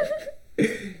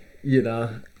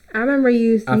 I remember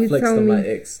you I flexed told on me, my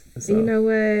ex. So. you know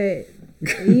what?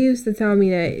 You used to tell me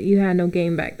that you had no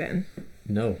game back then.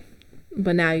 No.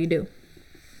 But now you do.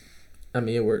 I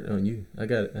mean, it worked on you. I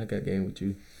got game with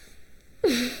you.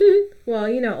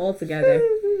 Well, all together.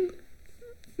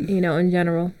 In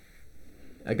general.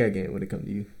 I got game when it comes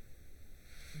to you.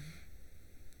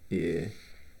 Yeah.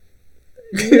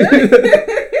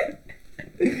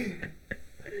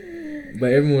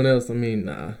 But everyone else, I mean,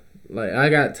 nah. Like, I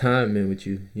got time in with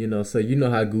you, so you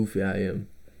know how goofy I am.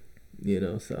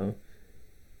 So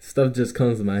stuff just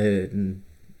comes to my head and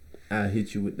I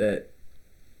hit you with that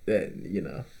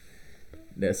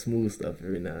smooth stuff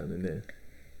every now and then.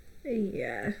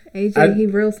 Yeah. AJ, he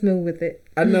real smooth with it.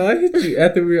 I know, I hit you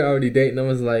after we were already dating. I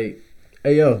was like,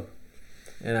 hey, yo.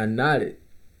 And I nodded.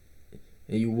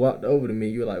 And you walked over to me.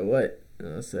 You were like, what?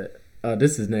 And I said, oh,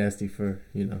 this is nasty for,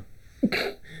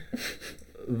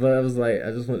 But I was like,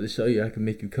 I just wanted to show you I can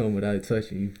make you come without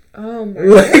touching you. Oh, my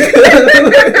God.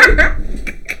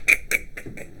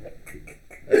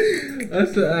 I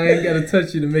said, I ain't got to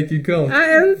touch you to make you come. I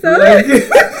am so...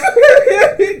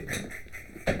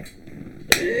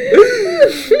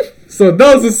 So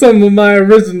those are some of my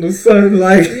original son,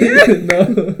 like,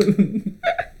 no.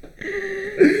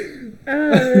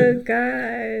 Oh,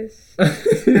 gosh.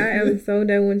 I am so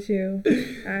done with you.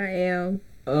 I am.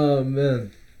 Oh,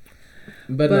 man.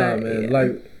 But nah, man, yeah.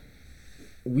 like,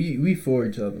 we for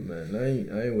each other, man.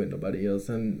 I ain't with nobody else.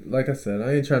 And like I said,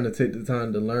 I ain't trying to take the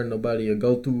time to learn nobody or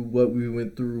go through what we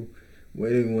went through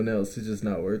with anyone else. It's just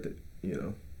not worth it, you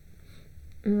know.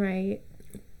 Right.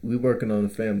 We working on the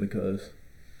family, cuz.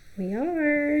 We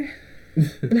are.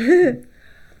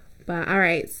 But all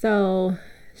right, so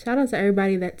shout out to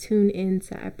everybody that tuned in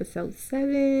to episode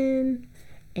 7.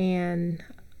 And,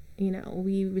 you know,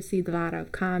 we received a lot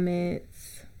of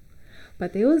comments.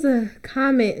 But there was a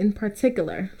comment in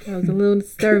particular that was a little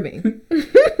disturbing.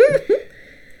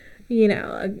 You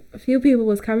know, a few people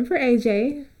was coming for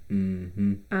AJ.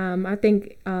 Mm-hmm. I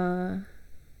think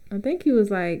he was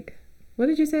like, what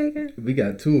did you say again? We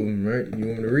got 2 of them, right? You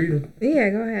want me to read them? Yeah,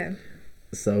 go ahead.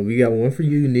 So we got one for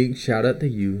you, Unique. Shout out to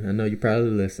you. I know you're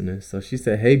probably listening. So she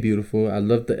said, "Hey, beautiful. I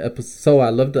love the episode. So I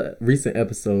love the recent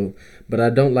episode, but I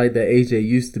don't like that AJ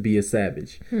used to be a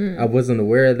savage. I wasn't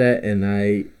aware of that, and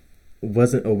I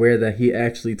wasn't aware that he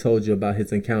actually told you about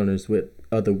his encounters with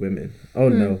other women. Oh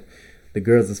no, the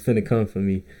girls is finna come for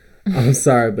me. I'm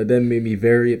sorry, but that made me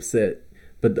very upset.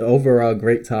 But the overall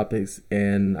great topics,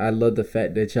 and I love the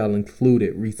fact that y'all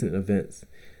included recent events."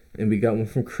 And we got one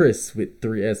from Chris with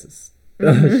 3 S's. She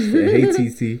said, "Hey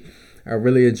TC, I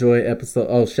really enjoy episode."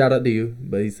 Oh, shout out to you.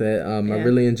 But he said, "I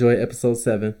really enjoy episode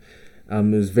 7.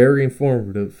 It was very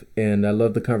informative, and I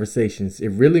love the conversations. It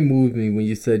really moved me when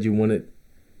you said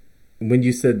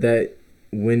that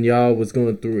when y'all was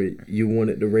going through it, you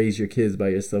wanted to raise your kids by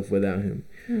yourself without him.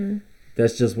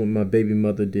 That's just what my baby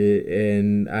mother did,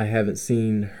 and I haven't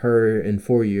seen her in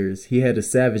 4 years. He had his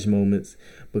savage moments,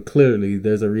 but clearly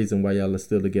there's a reason why y'all are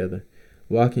still together.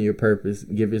 Walk in your purpose,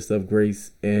 give yourself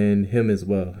grace, and him as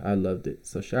well. I loved it."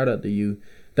 So shout out to you.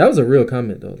 That was a real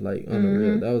comment though, like on the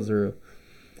real. That was real.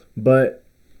 But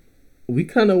we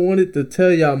kind of wanted to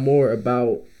tell y'all more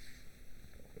about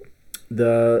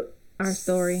our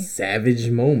story, savage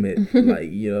moment. Like,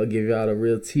 you know, give y'all the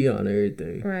real tea on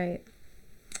everything. Right.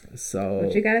 So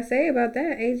what you gotta say about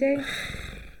that, AJ?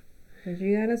 What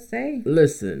you gotta say?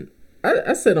 Listen,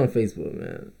 I said on Facebook,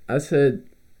 man. I said,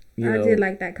 I did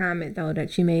like that comment though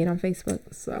that you made on Facebook.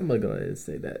 So I'm gonna go ahead and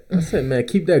say that. I said, man,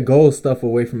 keep that gold stuff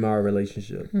away from our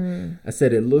relationship. I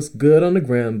said it looks good on the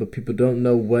ground, but people don't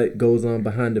know what goes on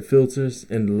behind the filters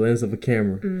and the lens of a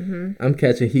camera. I'm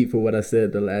catching heat for what I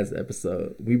said the last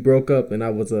episode. We broke up, and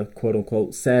I was a quote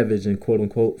unquote savage and quote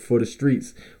unquote for the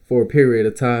streets for a period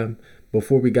of time.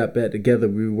 Before we got back together,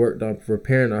 we worked on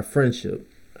repairing our friendship.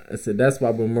 I said, that's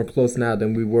why we're more close now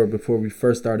than we were before we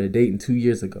first started dating 2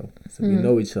 years ago. So we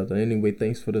know each other. Anyway,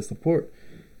 thanks for the support.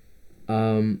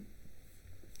 So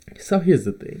here's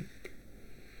the thing.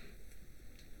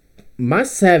 My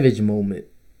savage moment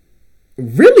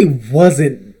really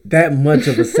wasn't that much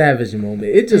of a savage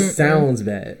moment. It just sounds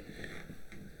bad.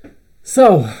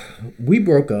 So we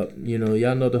broke up. You know,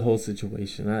 y'all know the whole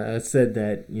situation. I said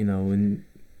that, you know, in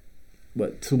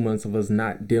 2 months of us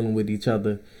not dealing with each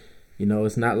other. You know,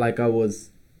 it's not like I was,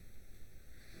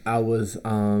 you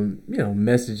know,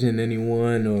 messaging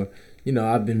anyone or, you know,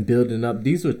 I've been building up.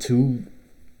 These were 2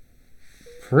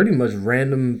 pretty much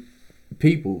random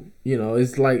people. You know,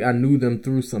 it's like I knew them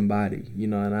through somebody, you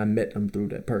know, and I met them through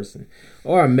that person.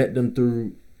 Or I met them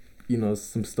through, you know,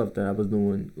 some stuff that I was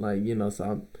doing. Like, you know, so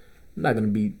I'm not going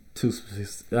to be too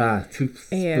specific,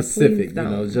 you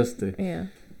know, just to,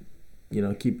 you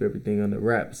know, keep everything under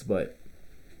wraps. But,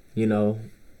 you know,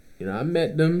 I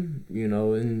met them, you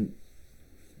know, and,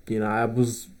 you know, I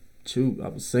was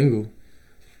single.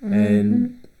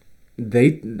 And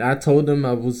I told them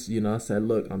I was, you know, I said,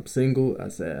 look, I'm single. I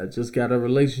said, I just got a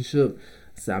relationship.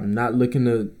 I said, I'm not looking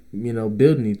to, you know,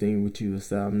 build anything with you. I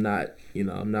said, I'm not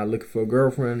looking for a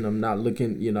girlfriend. I'm not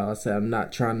looking, you know, I said, I'm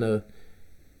not trying to,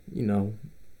 you know,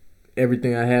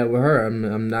 everything I had with her.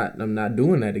 I'm not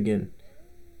doing that again,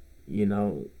 you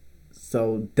know.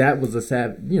 So that was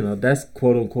that's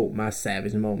quote unquote my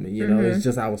savage moment. You know, it's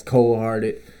just I was cold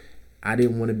hearted. I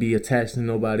didn't want to be attached to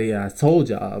nobody. I told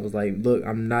y'all, I was like, look,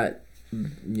 I'm not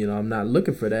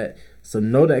looking for that. So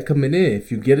know that coming in.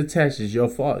 If you get attached, it's your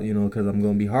fault, you know, because I'm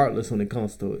going to be heartless when it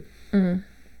comes to it.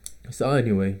 So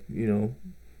anyway, you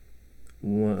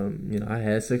know, I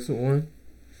had sex with one.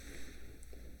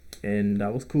 And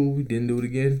that was cool. We didn't do it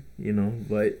again, you know,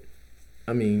 but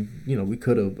I mean, you know, we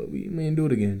could have, but we didn't do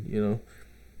it again, you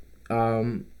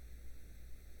know.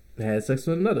 I had sex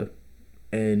with another.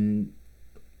 And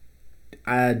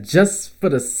I, just for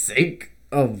the sake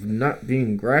of not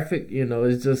being graphic, you know,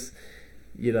 it's just,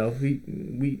 you know,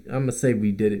 I'm gonna say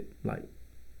we did it like,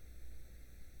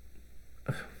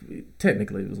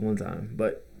 technically it was one time,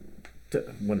 but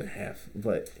 1.5,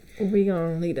 but we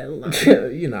gonna leave that alone.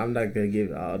 You know, I'm not gonna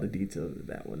give all the details of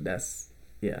that one. That's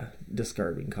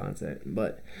disturbing content,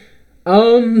 but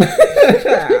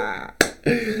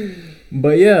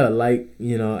but yeah, like,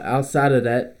 you know, outside of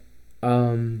that,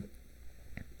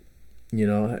 You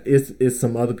know, it's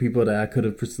some other people that I could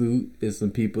have pursued. It's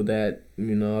some people that,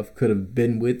 you know, I could have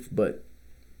been with, but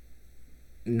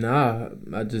nah,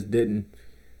 I just didn't.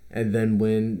 And then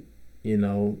when, you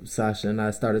know, Sasha and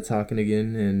I started talking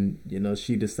again, and, you know,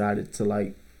 she decided to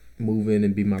like move in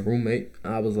and be my roommate,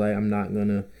 I was like, I'm not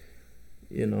gonna,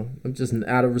 you know, I'm just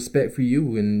out of respect for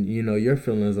you and, you know, your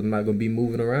feelings, I'm not gonna be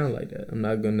moving around like that. I'm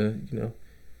not gonna, you know,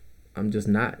 I'm just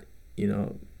not, you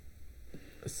know.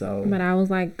 So, but I was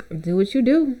like, do what you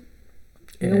do.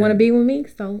 You don't want to be with me,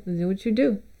 so do what you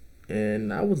do.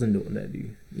 And I wasn't doing that to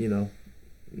you, you know.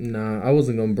 Nah, I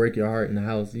wasn't gonna break your heart in the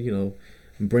house, you know,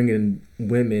 bringing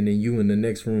women and you in the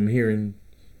next room hearing,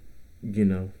 you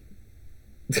know,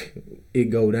 it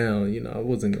go down. You know, I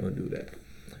wasn't gonna do that.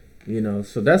 You know,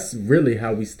 so that's really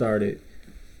how we started.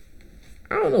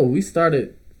 I don't know. We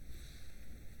started,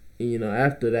 you know,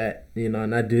 after that, you know,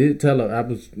 and I did tell her, I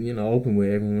was, you know, open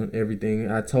with everyone, everything.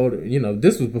 I told her, you know,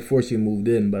 this was before she moved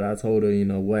in, but I told her, you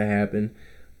know, what happened.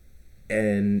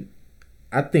 And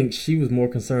I think she was more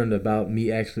concerned about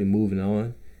me actually moving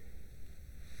on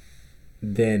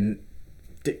than,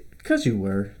 because you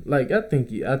were. Like, I think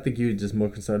you were just more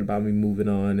concerned about me moving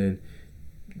on and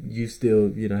you still,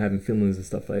 you know, having feelings and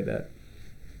stuff like that.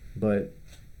 But,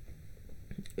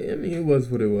 I mean, it was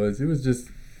what it was. It was just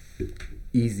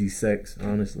easy sex,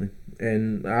 honestly.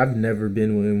 And I've never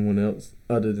been with anyone else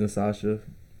other than Sasha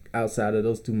outside of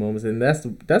those 2 moments. And that's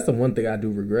the one thing I do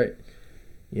regret,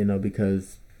 you know,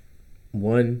 because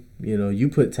one, you know, you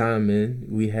put time in,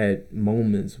 we had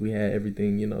moments, we had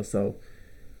everything, you know, so,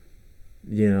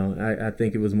 you know, I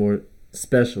think it was more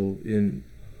special in,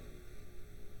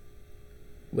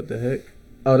 what the heck?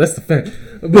 Oh, that's the fan.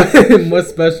 But more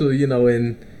special, you know,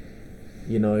 in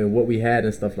what we had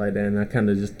and stuff like that. And I kind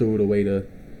of just threw it away to,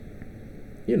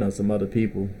 you know, some other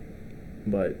people.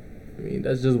 But, I mean,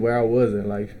 that's just where I was in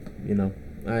life, you know.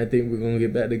 I didn't think we were going to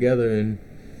get back together. And,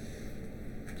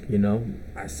 you know,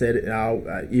 I said it out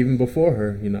even before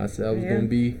her. You know, I said I was going to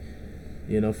be,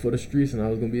 you know, for the streets, and I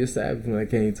was going to be a savage when I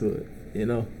came to it, you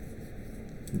know.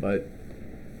 But,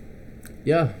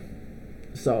 yeah.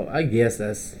 So, I guess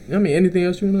that's, I mean, anything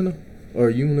else you want to know? Or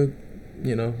you want to,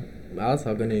 you know, I'll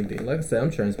talk on anything. Like I said,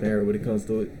 I'm transparent when it comes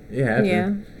to it. It happened.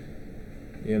 Yeah.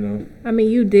 You know. I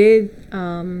mean, you did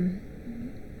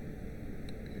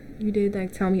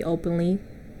like tell me openly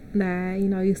that, you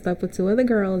know, you slept with 2 other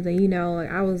girls, and, you know,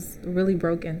 like, I was really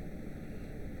broken.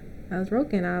 I was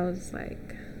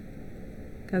like,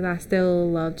 because I still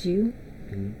loved you.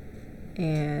 Mm-hmm.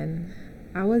 And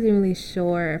I wasn't really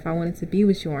sure if I wanted to be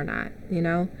with you or not, you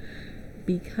know,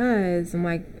 because I'm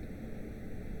like,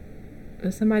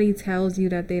 if somebody tells you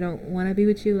that they don't want to be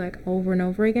with you, like, over and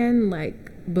over again,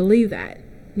 like, believe that,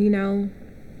 you know.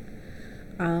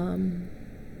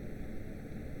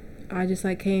 I just,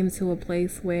 like, came to a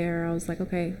place where I was like,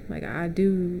 okay, like, I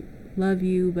do love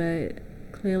you, but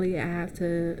clearly I have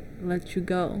to let you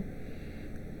go.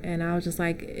 And I was just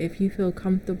like, if you feel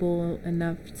comfortable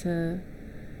enough to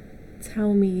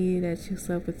tell me that you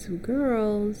slept with 2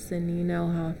 girls and you know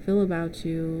how I feel about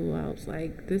you, I was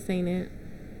like, this ain't it,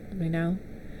 you know.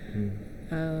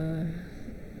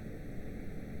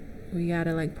 We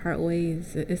gotta, like, part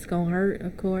ways. It's gonna hurt,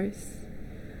 of course,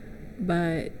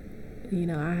 but, you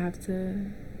know, I have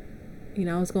to, you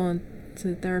know, I was going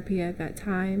to therapy at that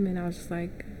time, and I was just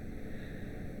like,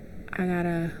 I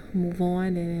gotta move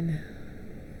on, and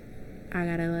I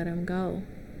gotta let him go,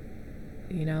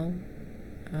 you know.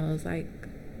 I was like,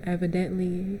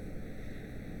 evidently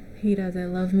he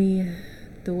doesn't love me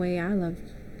the way I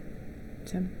loved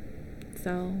him,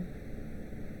 so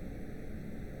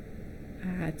I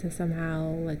had to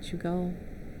somehow let you go,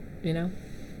 you know.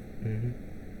 Mm-hmm.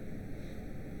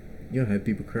 You don't have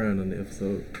people crying on the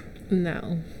episode.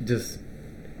 No. Just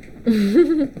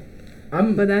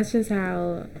but that's just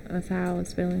how I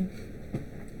was feeling.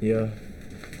 Yeah.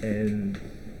 And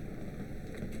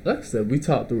like I said, we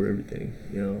talked through everything,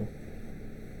 you know.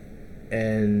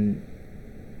 And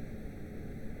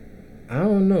I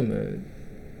don't know, man.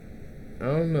 I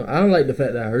don't know. I don't like the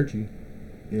fact that I hurt you,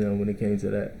 you know, when it came to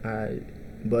that.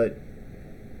 But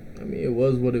I mean, it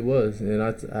was what it was, and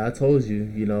I told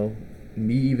you, you know,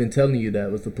 me even telling you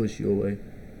that was to push you away.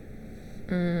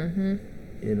 Mhm.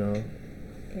 You know.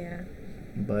 Yeah.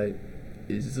 But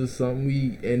it's just something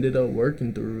we ended up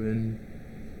working through, and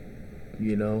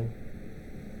you know,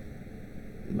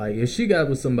 like, if she got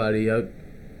with somebody, I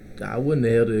wouldn't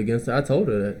have held it against her. I told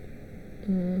her that.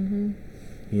 Mhm.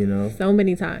 You know. So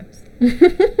many times.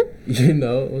 You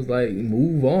know, it was like,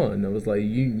 move on. I was like,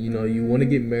 you know, you want to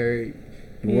get married,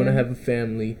 you want to have a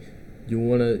family, you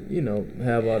want to,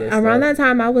 have all that Around stuff. that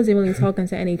time, I wasn't really talking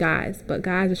to any guys, but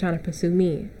guys were trying to pursue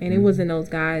me. And it wasn't those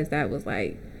guys that was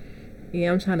like,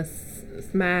 yeah, I'm trying to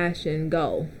smash and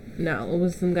go. No, it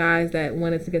was some guys that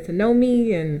wanted to get to know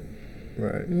me and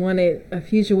wanted a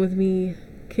future with me,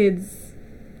 kids,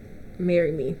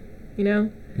 marry me,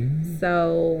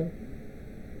 So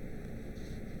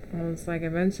I was like,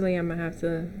 eventually I'm going to have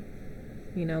to,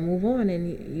 move on.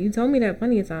 And you told me that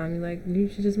plenty of times. You're like, you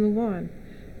should just move on.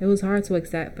 It was hard to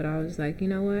accept, but I was like, you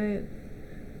know what? I'm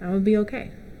going to be okay.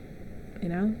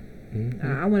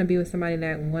 I want to be with somebody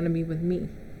that want to be with me,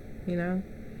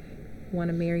 want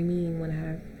to marry me, want to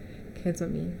have kids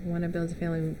with me, want to build a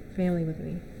family with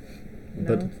me.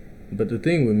 But the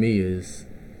thing with me is,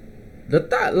 the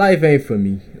thought life ain't for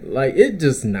me. Like, it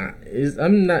just not.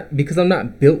 I'm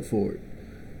not built for it.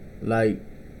 Like,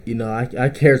 I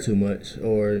care too much,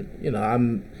 or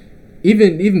I'm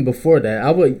even before that,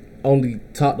 I would only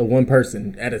talk to one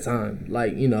person at a time.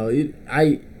 Like,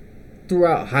 I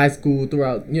throughout high school,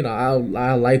 I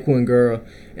like one girl,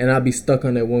 and I'll be stuck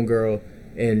on that one girl,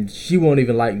 and she won't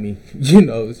even like me.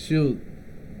 She'll,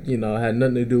 had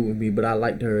nothing to do with me, but I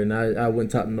liked her, and I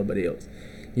wouldn't talk to nobody else.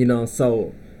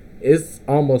 So it's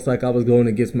almost like I was going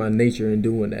against my nature in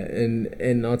doing that.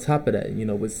 And on top of that,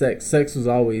 with sex was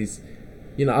always,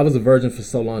 I was a virgin for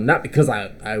so long, not because I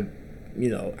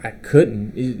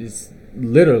couldn't. It's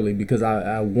literally because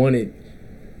I wanted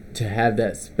to have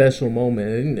that special moment.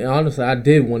 And honestly, I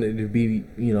did want it to be,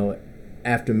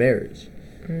 after marriage,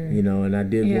 and I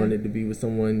did want it to be with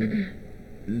someone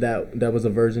that was a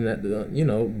virgin, that,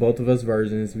 both of us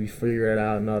virgins, we figure it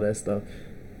out and all that stuff.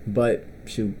 But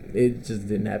shoot, it just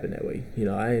didn't happen that way.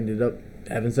 I ended up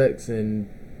having sex, and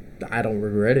I don't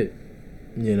regret it.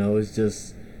 It's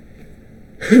just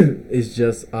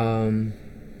what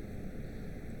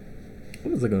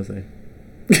was I gonna say?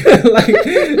 Like,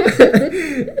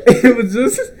 it was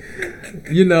just,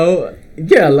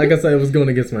 like I said, it was going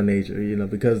against my nature,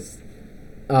 because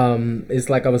it's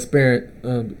like I was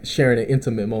sharing an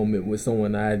intimate moment with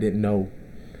someone I didn't know.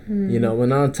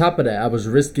 And on top of that, I was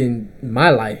risking my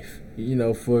life,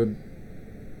 for,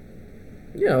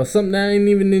 something I didn't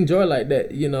even enjoy like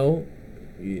that, I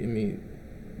mean,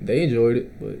 they enjoyed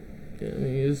it, but,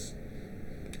 it's,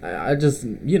 I just,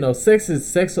 sex,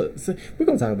 we're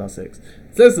going to talk about sex.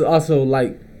 Sex is also,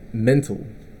 like, mental,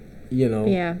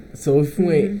 Yeah. So if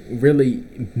we ain't really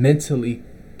mentally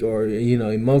or,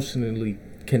 emotionally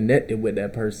connected with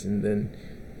that person, then,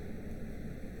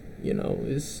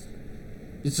 it's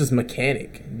just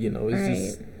mechanic,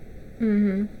 it's just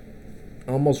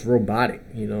almost robotic,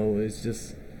 it's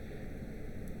just,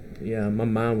 my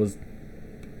mind was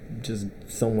just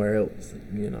somewhere else,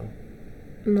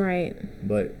 Right.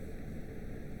 But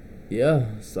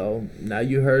yeah, so now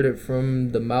you heard it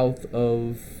from the mouth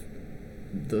of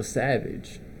the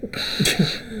savage.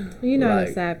 I'm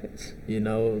a savage.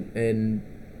 And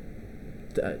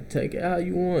take it how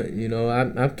you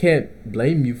want. I can't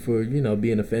blame you for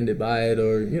being offended by it,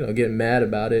 or getting mad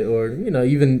about it, or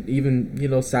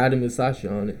even siding with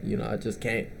Sasha on it. I just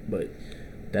can't. But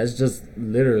that's just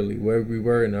literally where we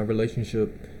were in our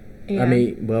relationship. Yeah. I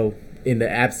mean, well, in the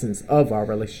absence of our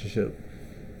relationship,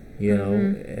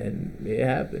 and it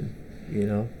happened,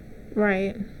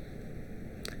 Right.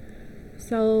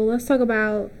 So let's talk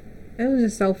about, it was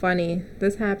just so funny.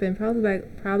 This happened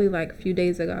probably like a few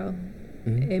days ago.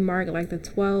 It marked like the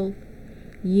 12th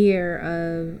year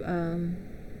of,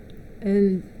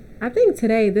 and I think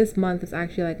this month is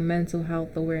actually like mental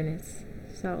health awareness.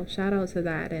 So shout out to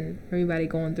that and everybody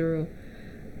going through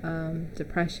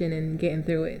depression and getting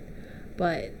through it.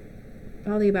 But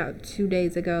probably about 2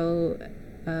 days ago,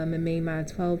 it made my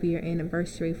 12-year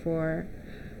anniversary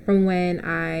from when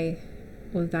I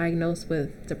was diagnosed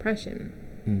with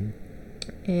depression.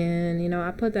 And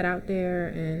I put that out there,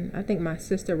 and I think my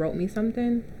sister wrote me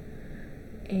something,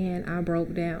 and I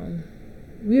broke down.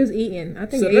 We was eating. I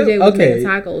think AJ was making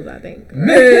tacos, I think.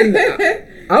 Man,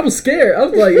 I was scared. I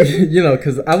was like,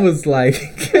 because I was like,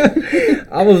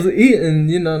 I was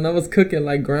eating, and I was cooking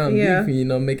like ground beef,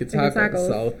 making tacos.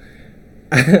 So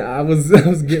I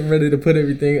was getting ready to put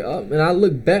everything up, and I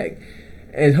look back,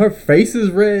 and her face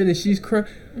is red, and she's crying.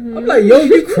 I'm like, yo,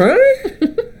 you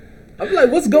crying? I'm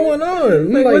like, what's going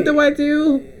on? Like, what do I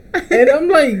do? And I'm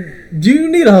like, do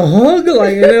you need a hug?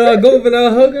 Like, and then I go over and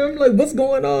I hug her. I'm like, what's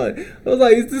going on? I was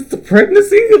like, is this the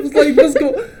pregnancy? I was like, what's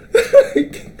going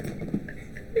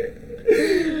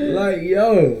like,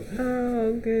 yo.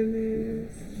 Oh,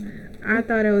 goodness. I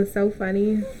thought it was so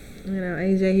funny.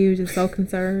 AJ, he was just so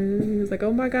concerned. He was like,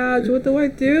 oh my gosh, what do I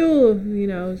do?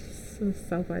 That's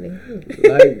so funny.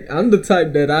 Like, I'm the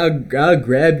type that I'll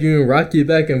grab you and rock you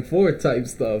back and forth type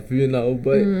stuff, you know.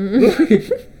 But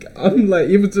like, I'm like,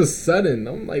 it was just sudden.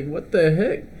 I'm like, what the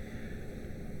heck?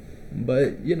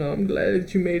 But you know, I'm glad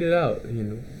that you made it out. You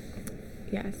know.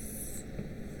 Yes.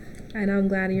 And I'm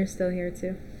glad you're still here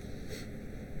too.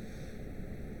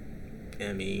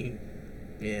 I mean,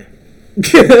 yeah.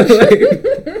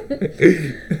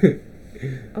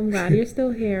 I'm glad you're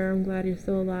still here. I'm glad you're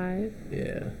still alive.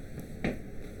 Yeah.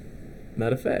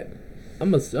 Matter of fact,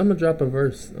 I'm gonna drop a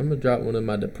verse. I'm gonna drop one of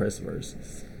my depressed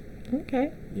verses.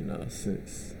 Okay. You know,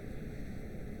 since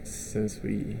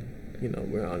we, you know,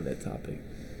 we're on that topic.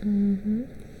 Mm-hmm.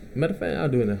 Matter of fact, I'll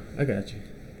do it now. I got you.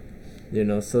 You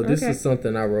know, so this is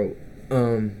something I wrote.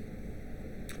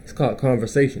 It's called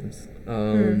Conversations.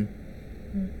 And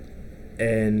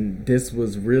this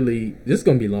is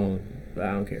gonna be long, but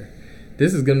I don't care.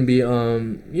 This is gonna be you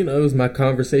know, it was my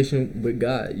conversation with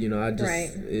God. You know, it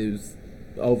was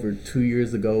over 2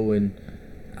 years ago, and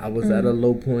I was at a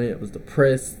low point. I was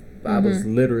depressed. I was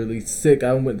literally sick.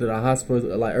 I went to the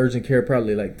hospital, like urgent care,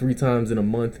 probably like 3 times in a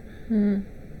month. You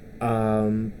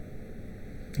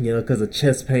know, because of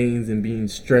chest pains and being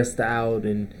stressed out,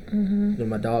 and you know,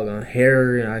 my dog on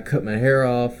hair, and I cut my hair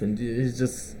off, and it's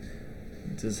just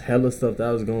hella stuff that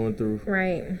I was going through.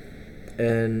 Right.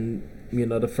 And you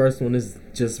know, the first one is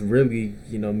just really,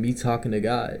 you know, me talking to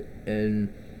God.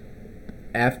 And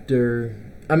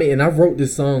and I wrote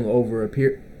this song over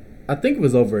I think it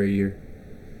was over a year.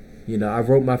 You know, I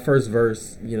wrote my first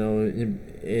verse, you know,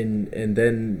 and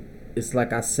then it's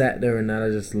like I sat there and I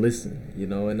just listened, you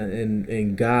know,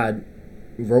 and God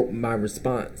wrote my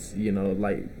response, you know,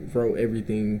 like wrote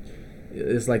everything.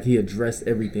 It's like he addressed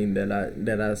everything that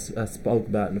I spoke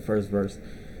about in the first verse.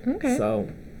 Okay. So,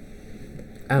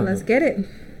 let's get it.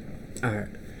 All right.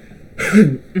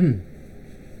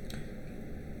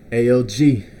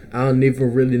 ALG, I don't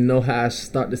even really know how I should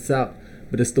start this out,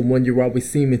 but it's the one you're always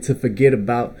seeming to forget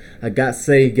about. I got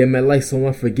saved, gave my life, so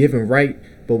I'm forgiven, right?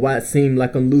 But why it seem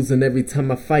like I'm losing every time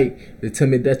I fight? They tell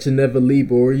me that you never leave,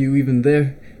 but were you even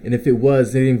there? And if it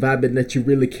was, it ain't vibing that you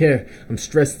really care. I'm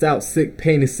stressed out, sick,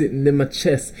 pain is sitting in my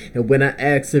chest. And when I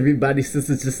ask, everybody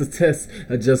says it's just a test.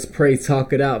 I just pray,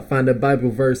 talk it out, find a Bible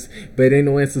verse. But ain't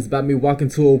no answers about me walking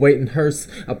to a waiting hearse.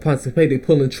 I contemplated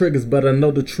pulling triggers, but I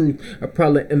know the truth. I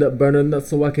probably end up burning up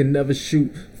so I can never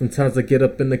shoot. Sometimes I get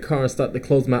up in the car and start to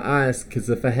close my eyes. Cause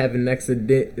if I have an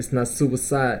accident, it's not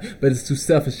suicide. But it's too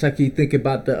selfish, I keep thinking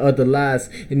about the other lies.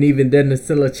 And even then, there's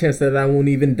still a chance that I won't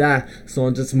even die. So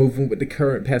I'm just moving with the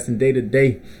current, passing day to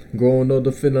day, growing older,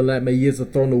 feeling like my years are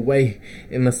thrown away.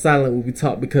 In the silent will be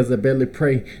taught because I barely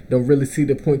pray. Don't really see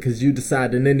the point cause you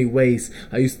decided anyways.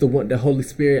 I used to want the Holy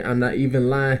Spirit, I'm not even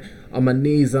lying. On my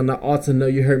knees on the altar, know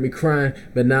you heard me crying,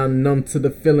 but now I'm numb to the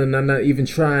feeling, I'm not even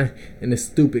trying. And it's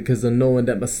stupid cause I'm knowing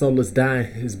that my soul is dying.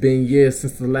 It's been years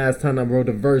since the last time I wrote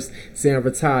a verse, saying I'm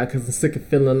retired cause I'm sick of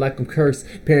feeling like I'm cursed.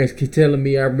 Parents keep telling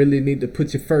me I really need to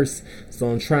put you first. So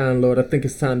I'm trying, Lord, I think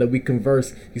it's time that we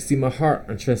converse. You see my heart,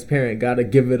 I'm transparent, gotta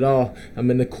give it all.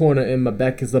 I'm in the corner and my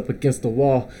back is up against the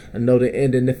wall. I know the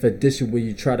ending if addition when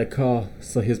you try to call.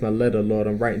 So here's my letter, Lord,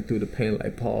 I'm writing through the pain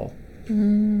like Paul.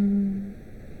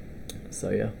 So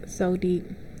yeah. So deep.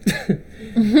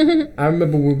 I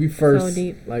remember when we first,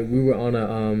 like, we were on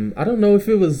a, I don't know if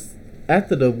it was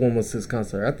after the 116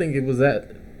 concert. I think it was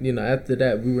after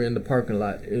that we were in the parking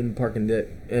lot, in the parking deck,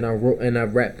 and I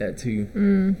rapped that to you.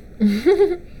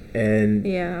 And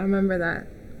yeah, I remember that.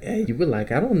 And you were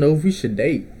like, I don't know if we should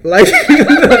date. Like, she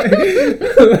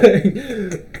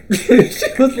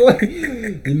was like,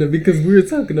 you know, because we were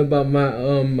talking about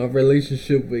my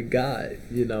relationship with God,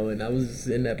 you know, and I was just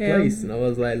in that place, and I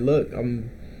was like, look, I'm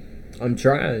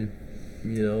trying,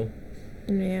 you know.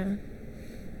 Yeah.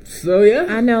 So yeah,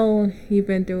 I know you've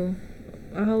been through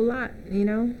a whole lot, you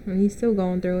know, and you're still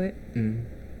going through it.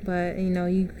 But you know,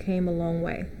 you came a long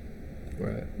way.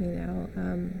 Right. You know,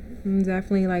 I'm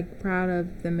definitely like proud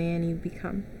of the man you've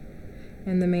become,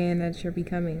 and the man that you're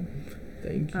becoming.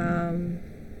 Thank you.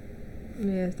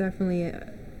 Yeah, it's definitely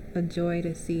a joy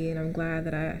to see, and I'm glad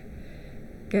that I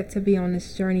get to be on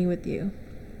this journey with you.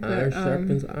 Iron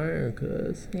sharpens iron,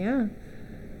 cuz. Yeah,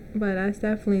 but that's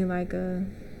definitely like a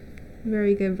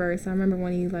very good verse. I remember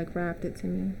when you like rapped it to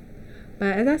me.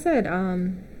 But as I said,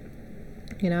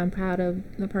 you know, I'm proud of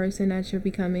the person that you're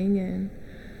becoming, and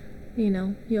you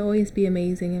know, you'll always be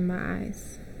amazing in my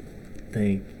eyes.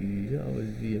 Thank you. You always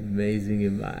be amazing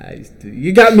in my eyes, too.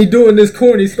 You got me doing this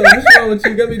corny stuff. What's wrong with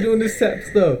you? You got me doing this sap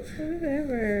stuff.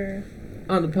 Whatever.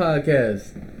 On the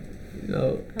podcast. You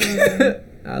know.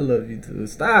 I love you, too.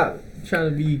 Stop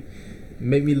trying to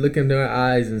make me look into her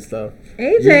eyes and stuff.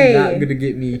 AJ. You're not going to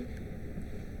get me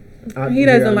He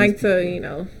doesn't like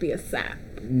to, be a sap.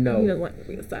 No. He doesn't like to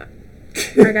be a sap.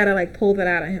 I gotta like pull that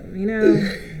out of him, He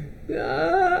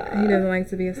doesn't like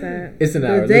to be a sap. It's an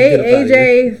hour. The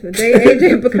day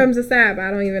AJ becomes a sap, I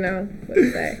don't even know what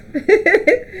to say.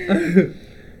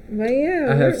 But yeah,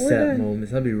 I have sap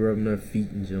moments. I'll be rubbing her feet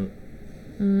and junk,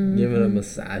 giving her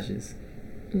massages.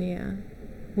 Yeah,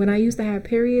 when I used to have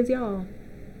periods, y'all,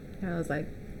 that was like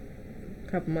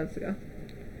a couple months ago.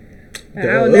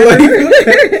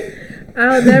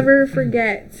 I'll never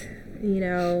forget,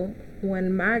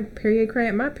 when my period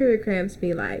cramps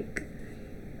be like,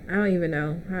 I don't even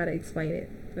know how to explain it,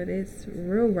 but it's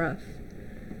real rough.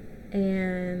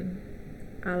 And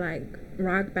I like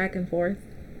rock back and forth.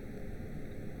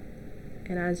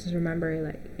 And I just remember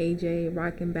like AJ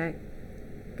rocking back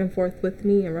and forth with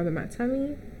me and rubbing my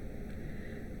tummy.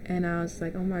 And I was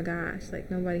like, oh my gosh,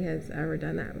 like nobody has ever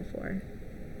done that before.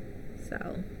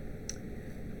 So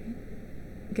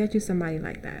get you somebody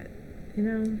like that,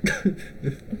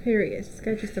 Period. Just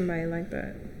get you somebody like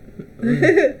that.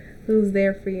 Who's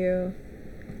there for you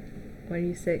when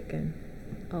you're sick and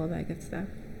all that good stuff.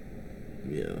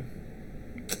 Yeah.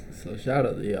 So shout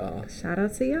out to y'all. Shout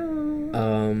out to y'all.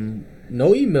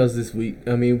 No emails this week.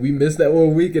 I mean, we missed that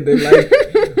 1 week and then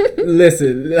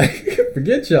listen,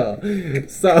 forget y'all.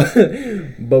 So,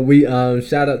 but we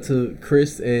shout out to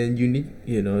Chris and Unique.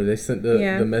 They sent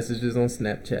the messages on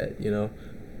Snapchat.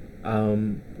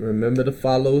 Remember to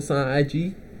follow us on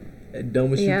IG at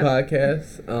Done With You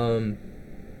Podcast.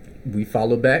 We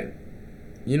follow back.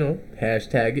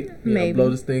 Hashtag it. Blow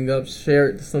this thing up. Share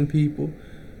it to some people.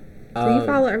 Do you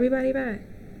follow everybody back?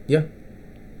 Yeah.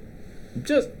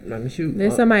 Shoot.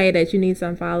 There's somebody that you need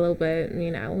some follow, but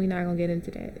we're not gonna get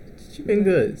into that. She been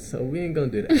good, so we ain't gonna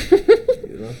do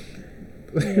that.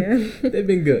 Yeah. They've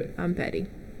been good. I'm petty.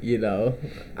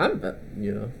 I'm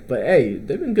but hey,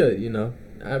 they've been good.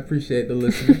 I appreciate the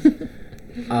listeners.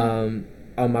 On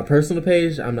my personal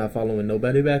page, I'm not following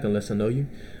nobody back unless I know you.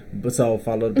 But so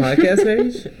follow the podcast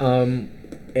page.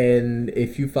 And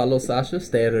if you follow Sasha,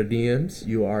 stay at her DMs.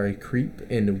 You are a creep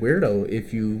and a weirdo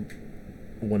if you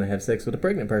want to have sex with a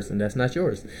pregnant person. That's not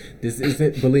yours. This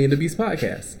isn't Bully and the Beast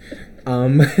podcast.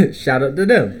 Shout out to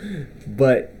them.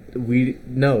 But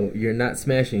you're not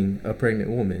smashing a pregnant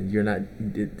woman. You're not.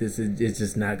 It's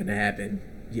just not gonna happen.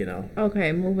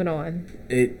 Okay, moving on.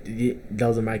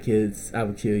 Those are my kids. I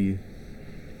would kill you.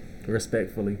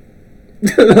 Respectfully.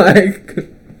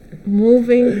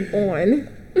 Moving on.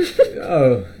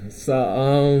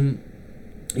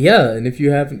 Yeah, and if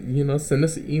you have, send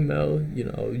us an email.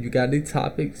 You got any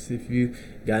topics? If you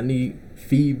got any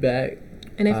feedback,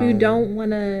 and if you don't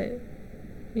want to,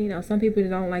 some people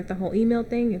don't like the whole email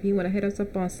thing. If you want to hit us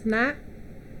up on Snap,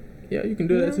 yeah, you can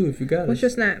do that too. If you got what's your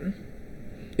Snap?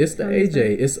 It's the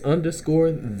AJ. It's _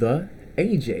 the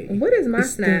AJ. What is my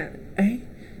Snap?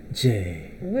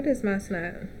 AJ. What is my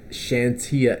Snap?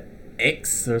 Shantia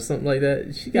X or something like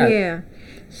that. She got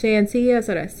Shantia,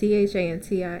 so that's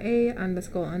CHANTIA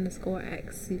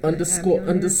 __X.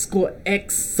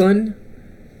 _X, son.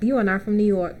 You are not from New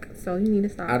York, so you need to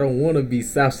stop. I don't want to be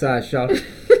Southside Shaw. But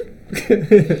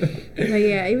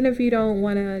yeah, even if you don't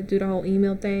want to do the whole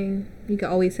email thing, you can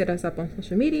always hit us up on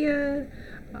social media,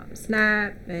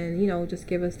 Snap, and just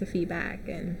give us the feedback,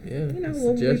 and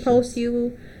we'll repost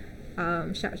you,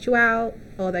 shout you out,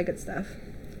 all that good stuff.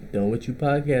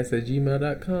 donewithyouPodcast at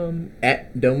gmail.com,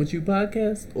 at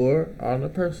donewithyouPodcast, or on the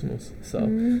personals. So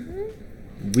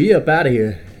we up out of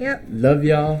here. Yep. Love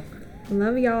y'all.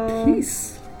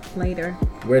 Peace. Later.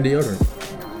 Wear deodorant.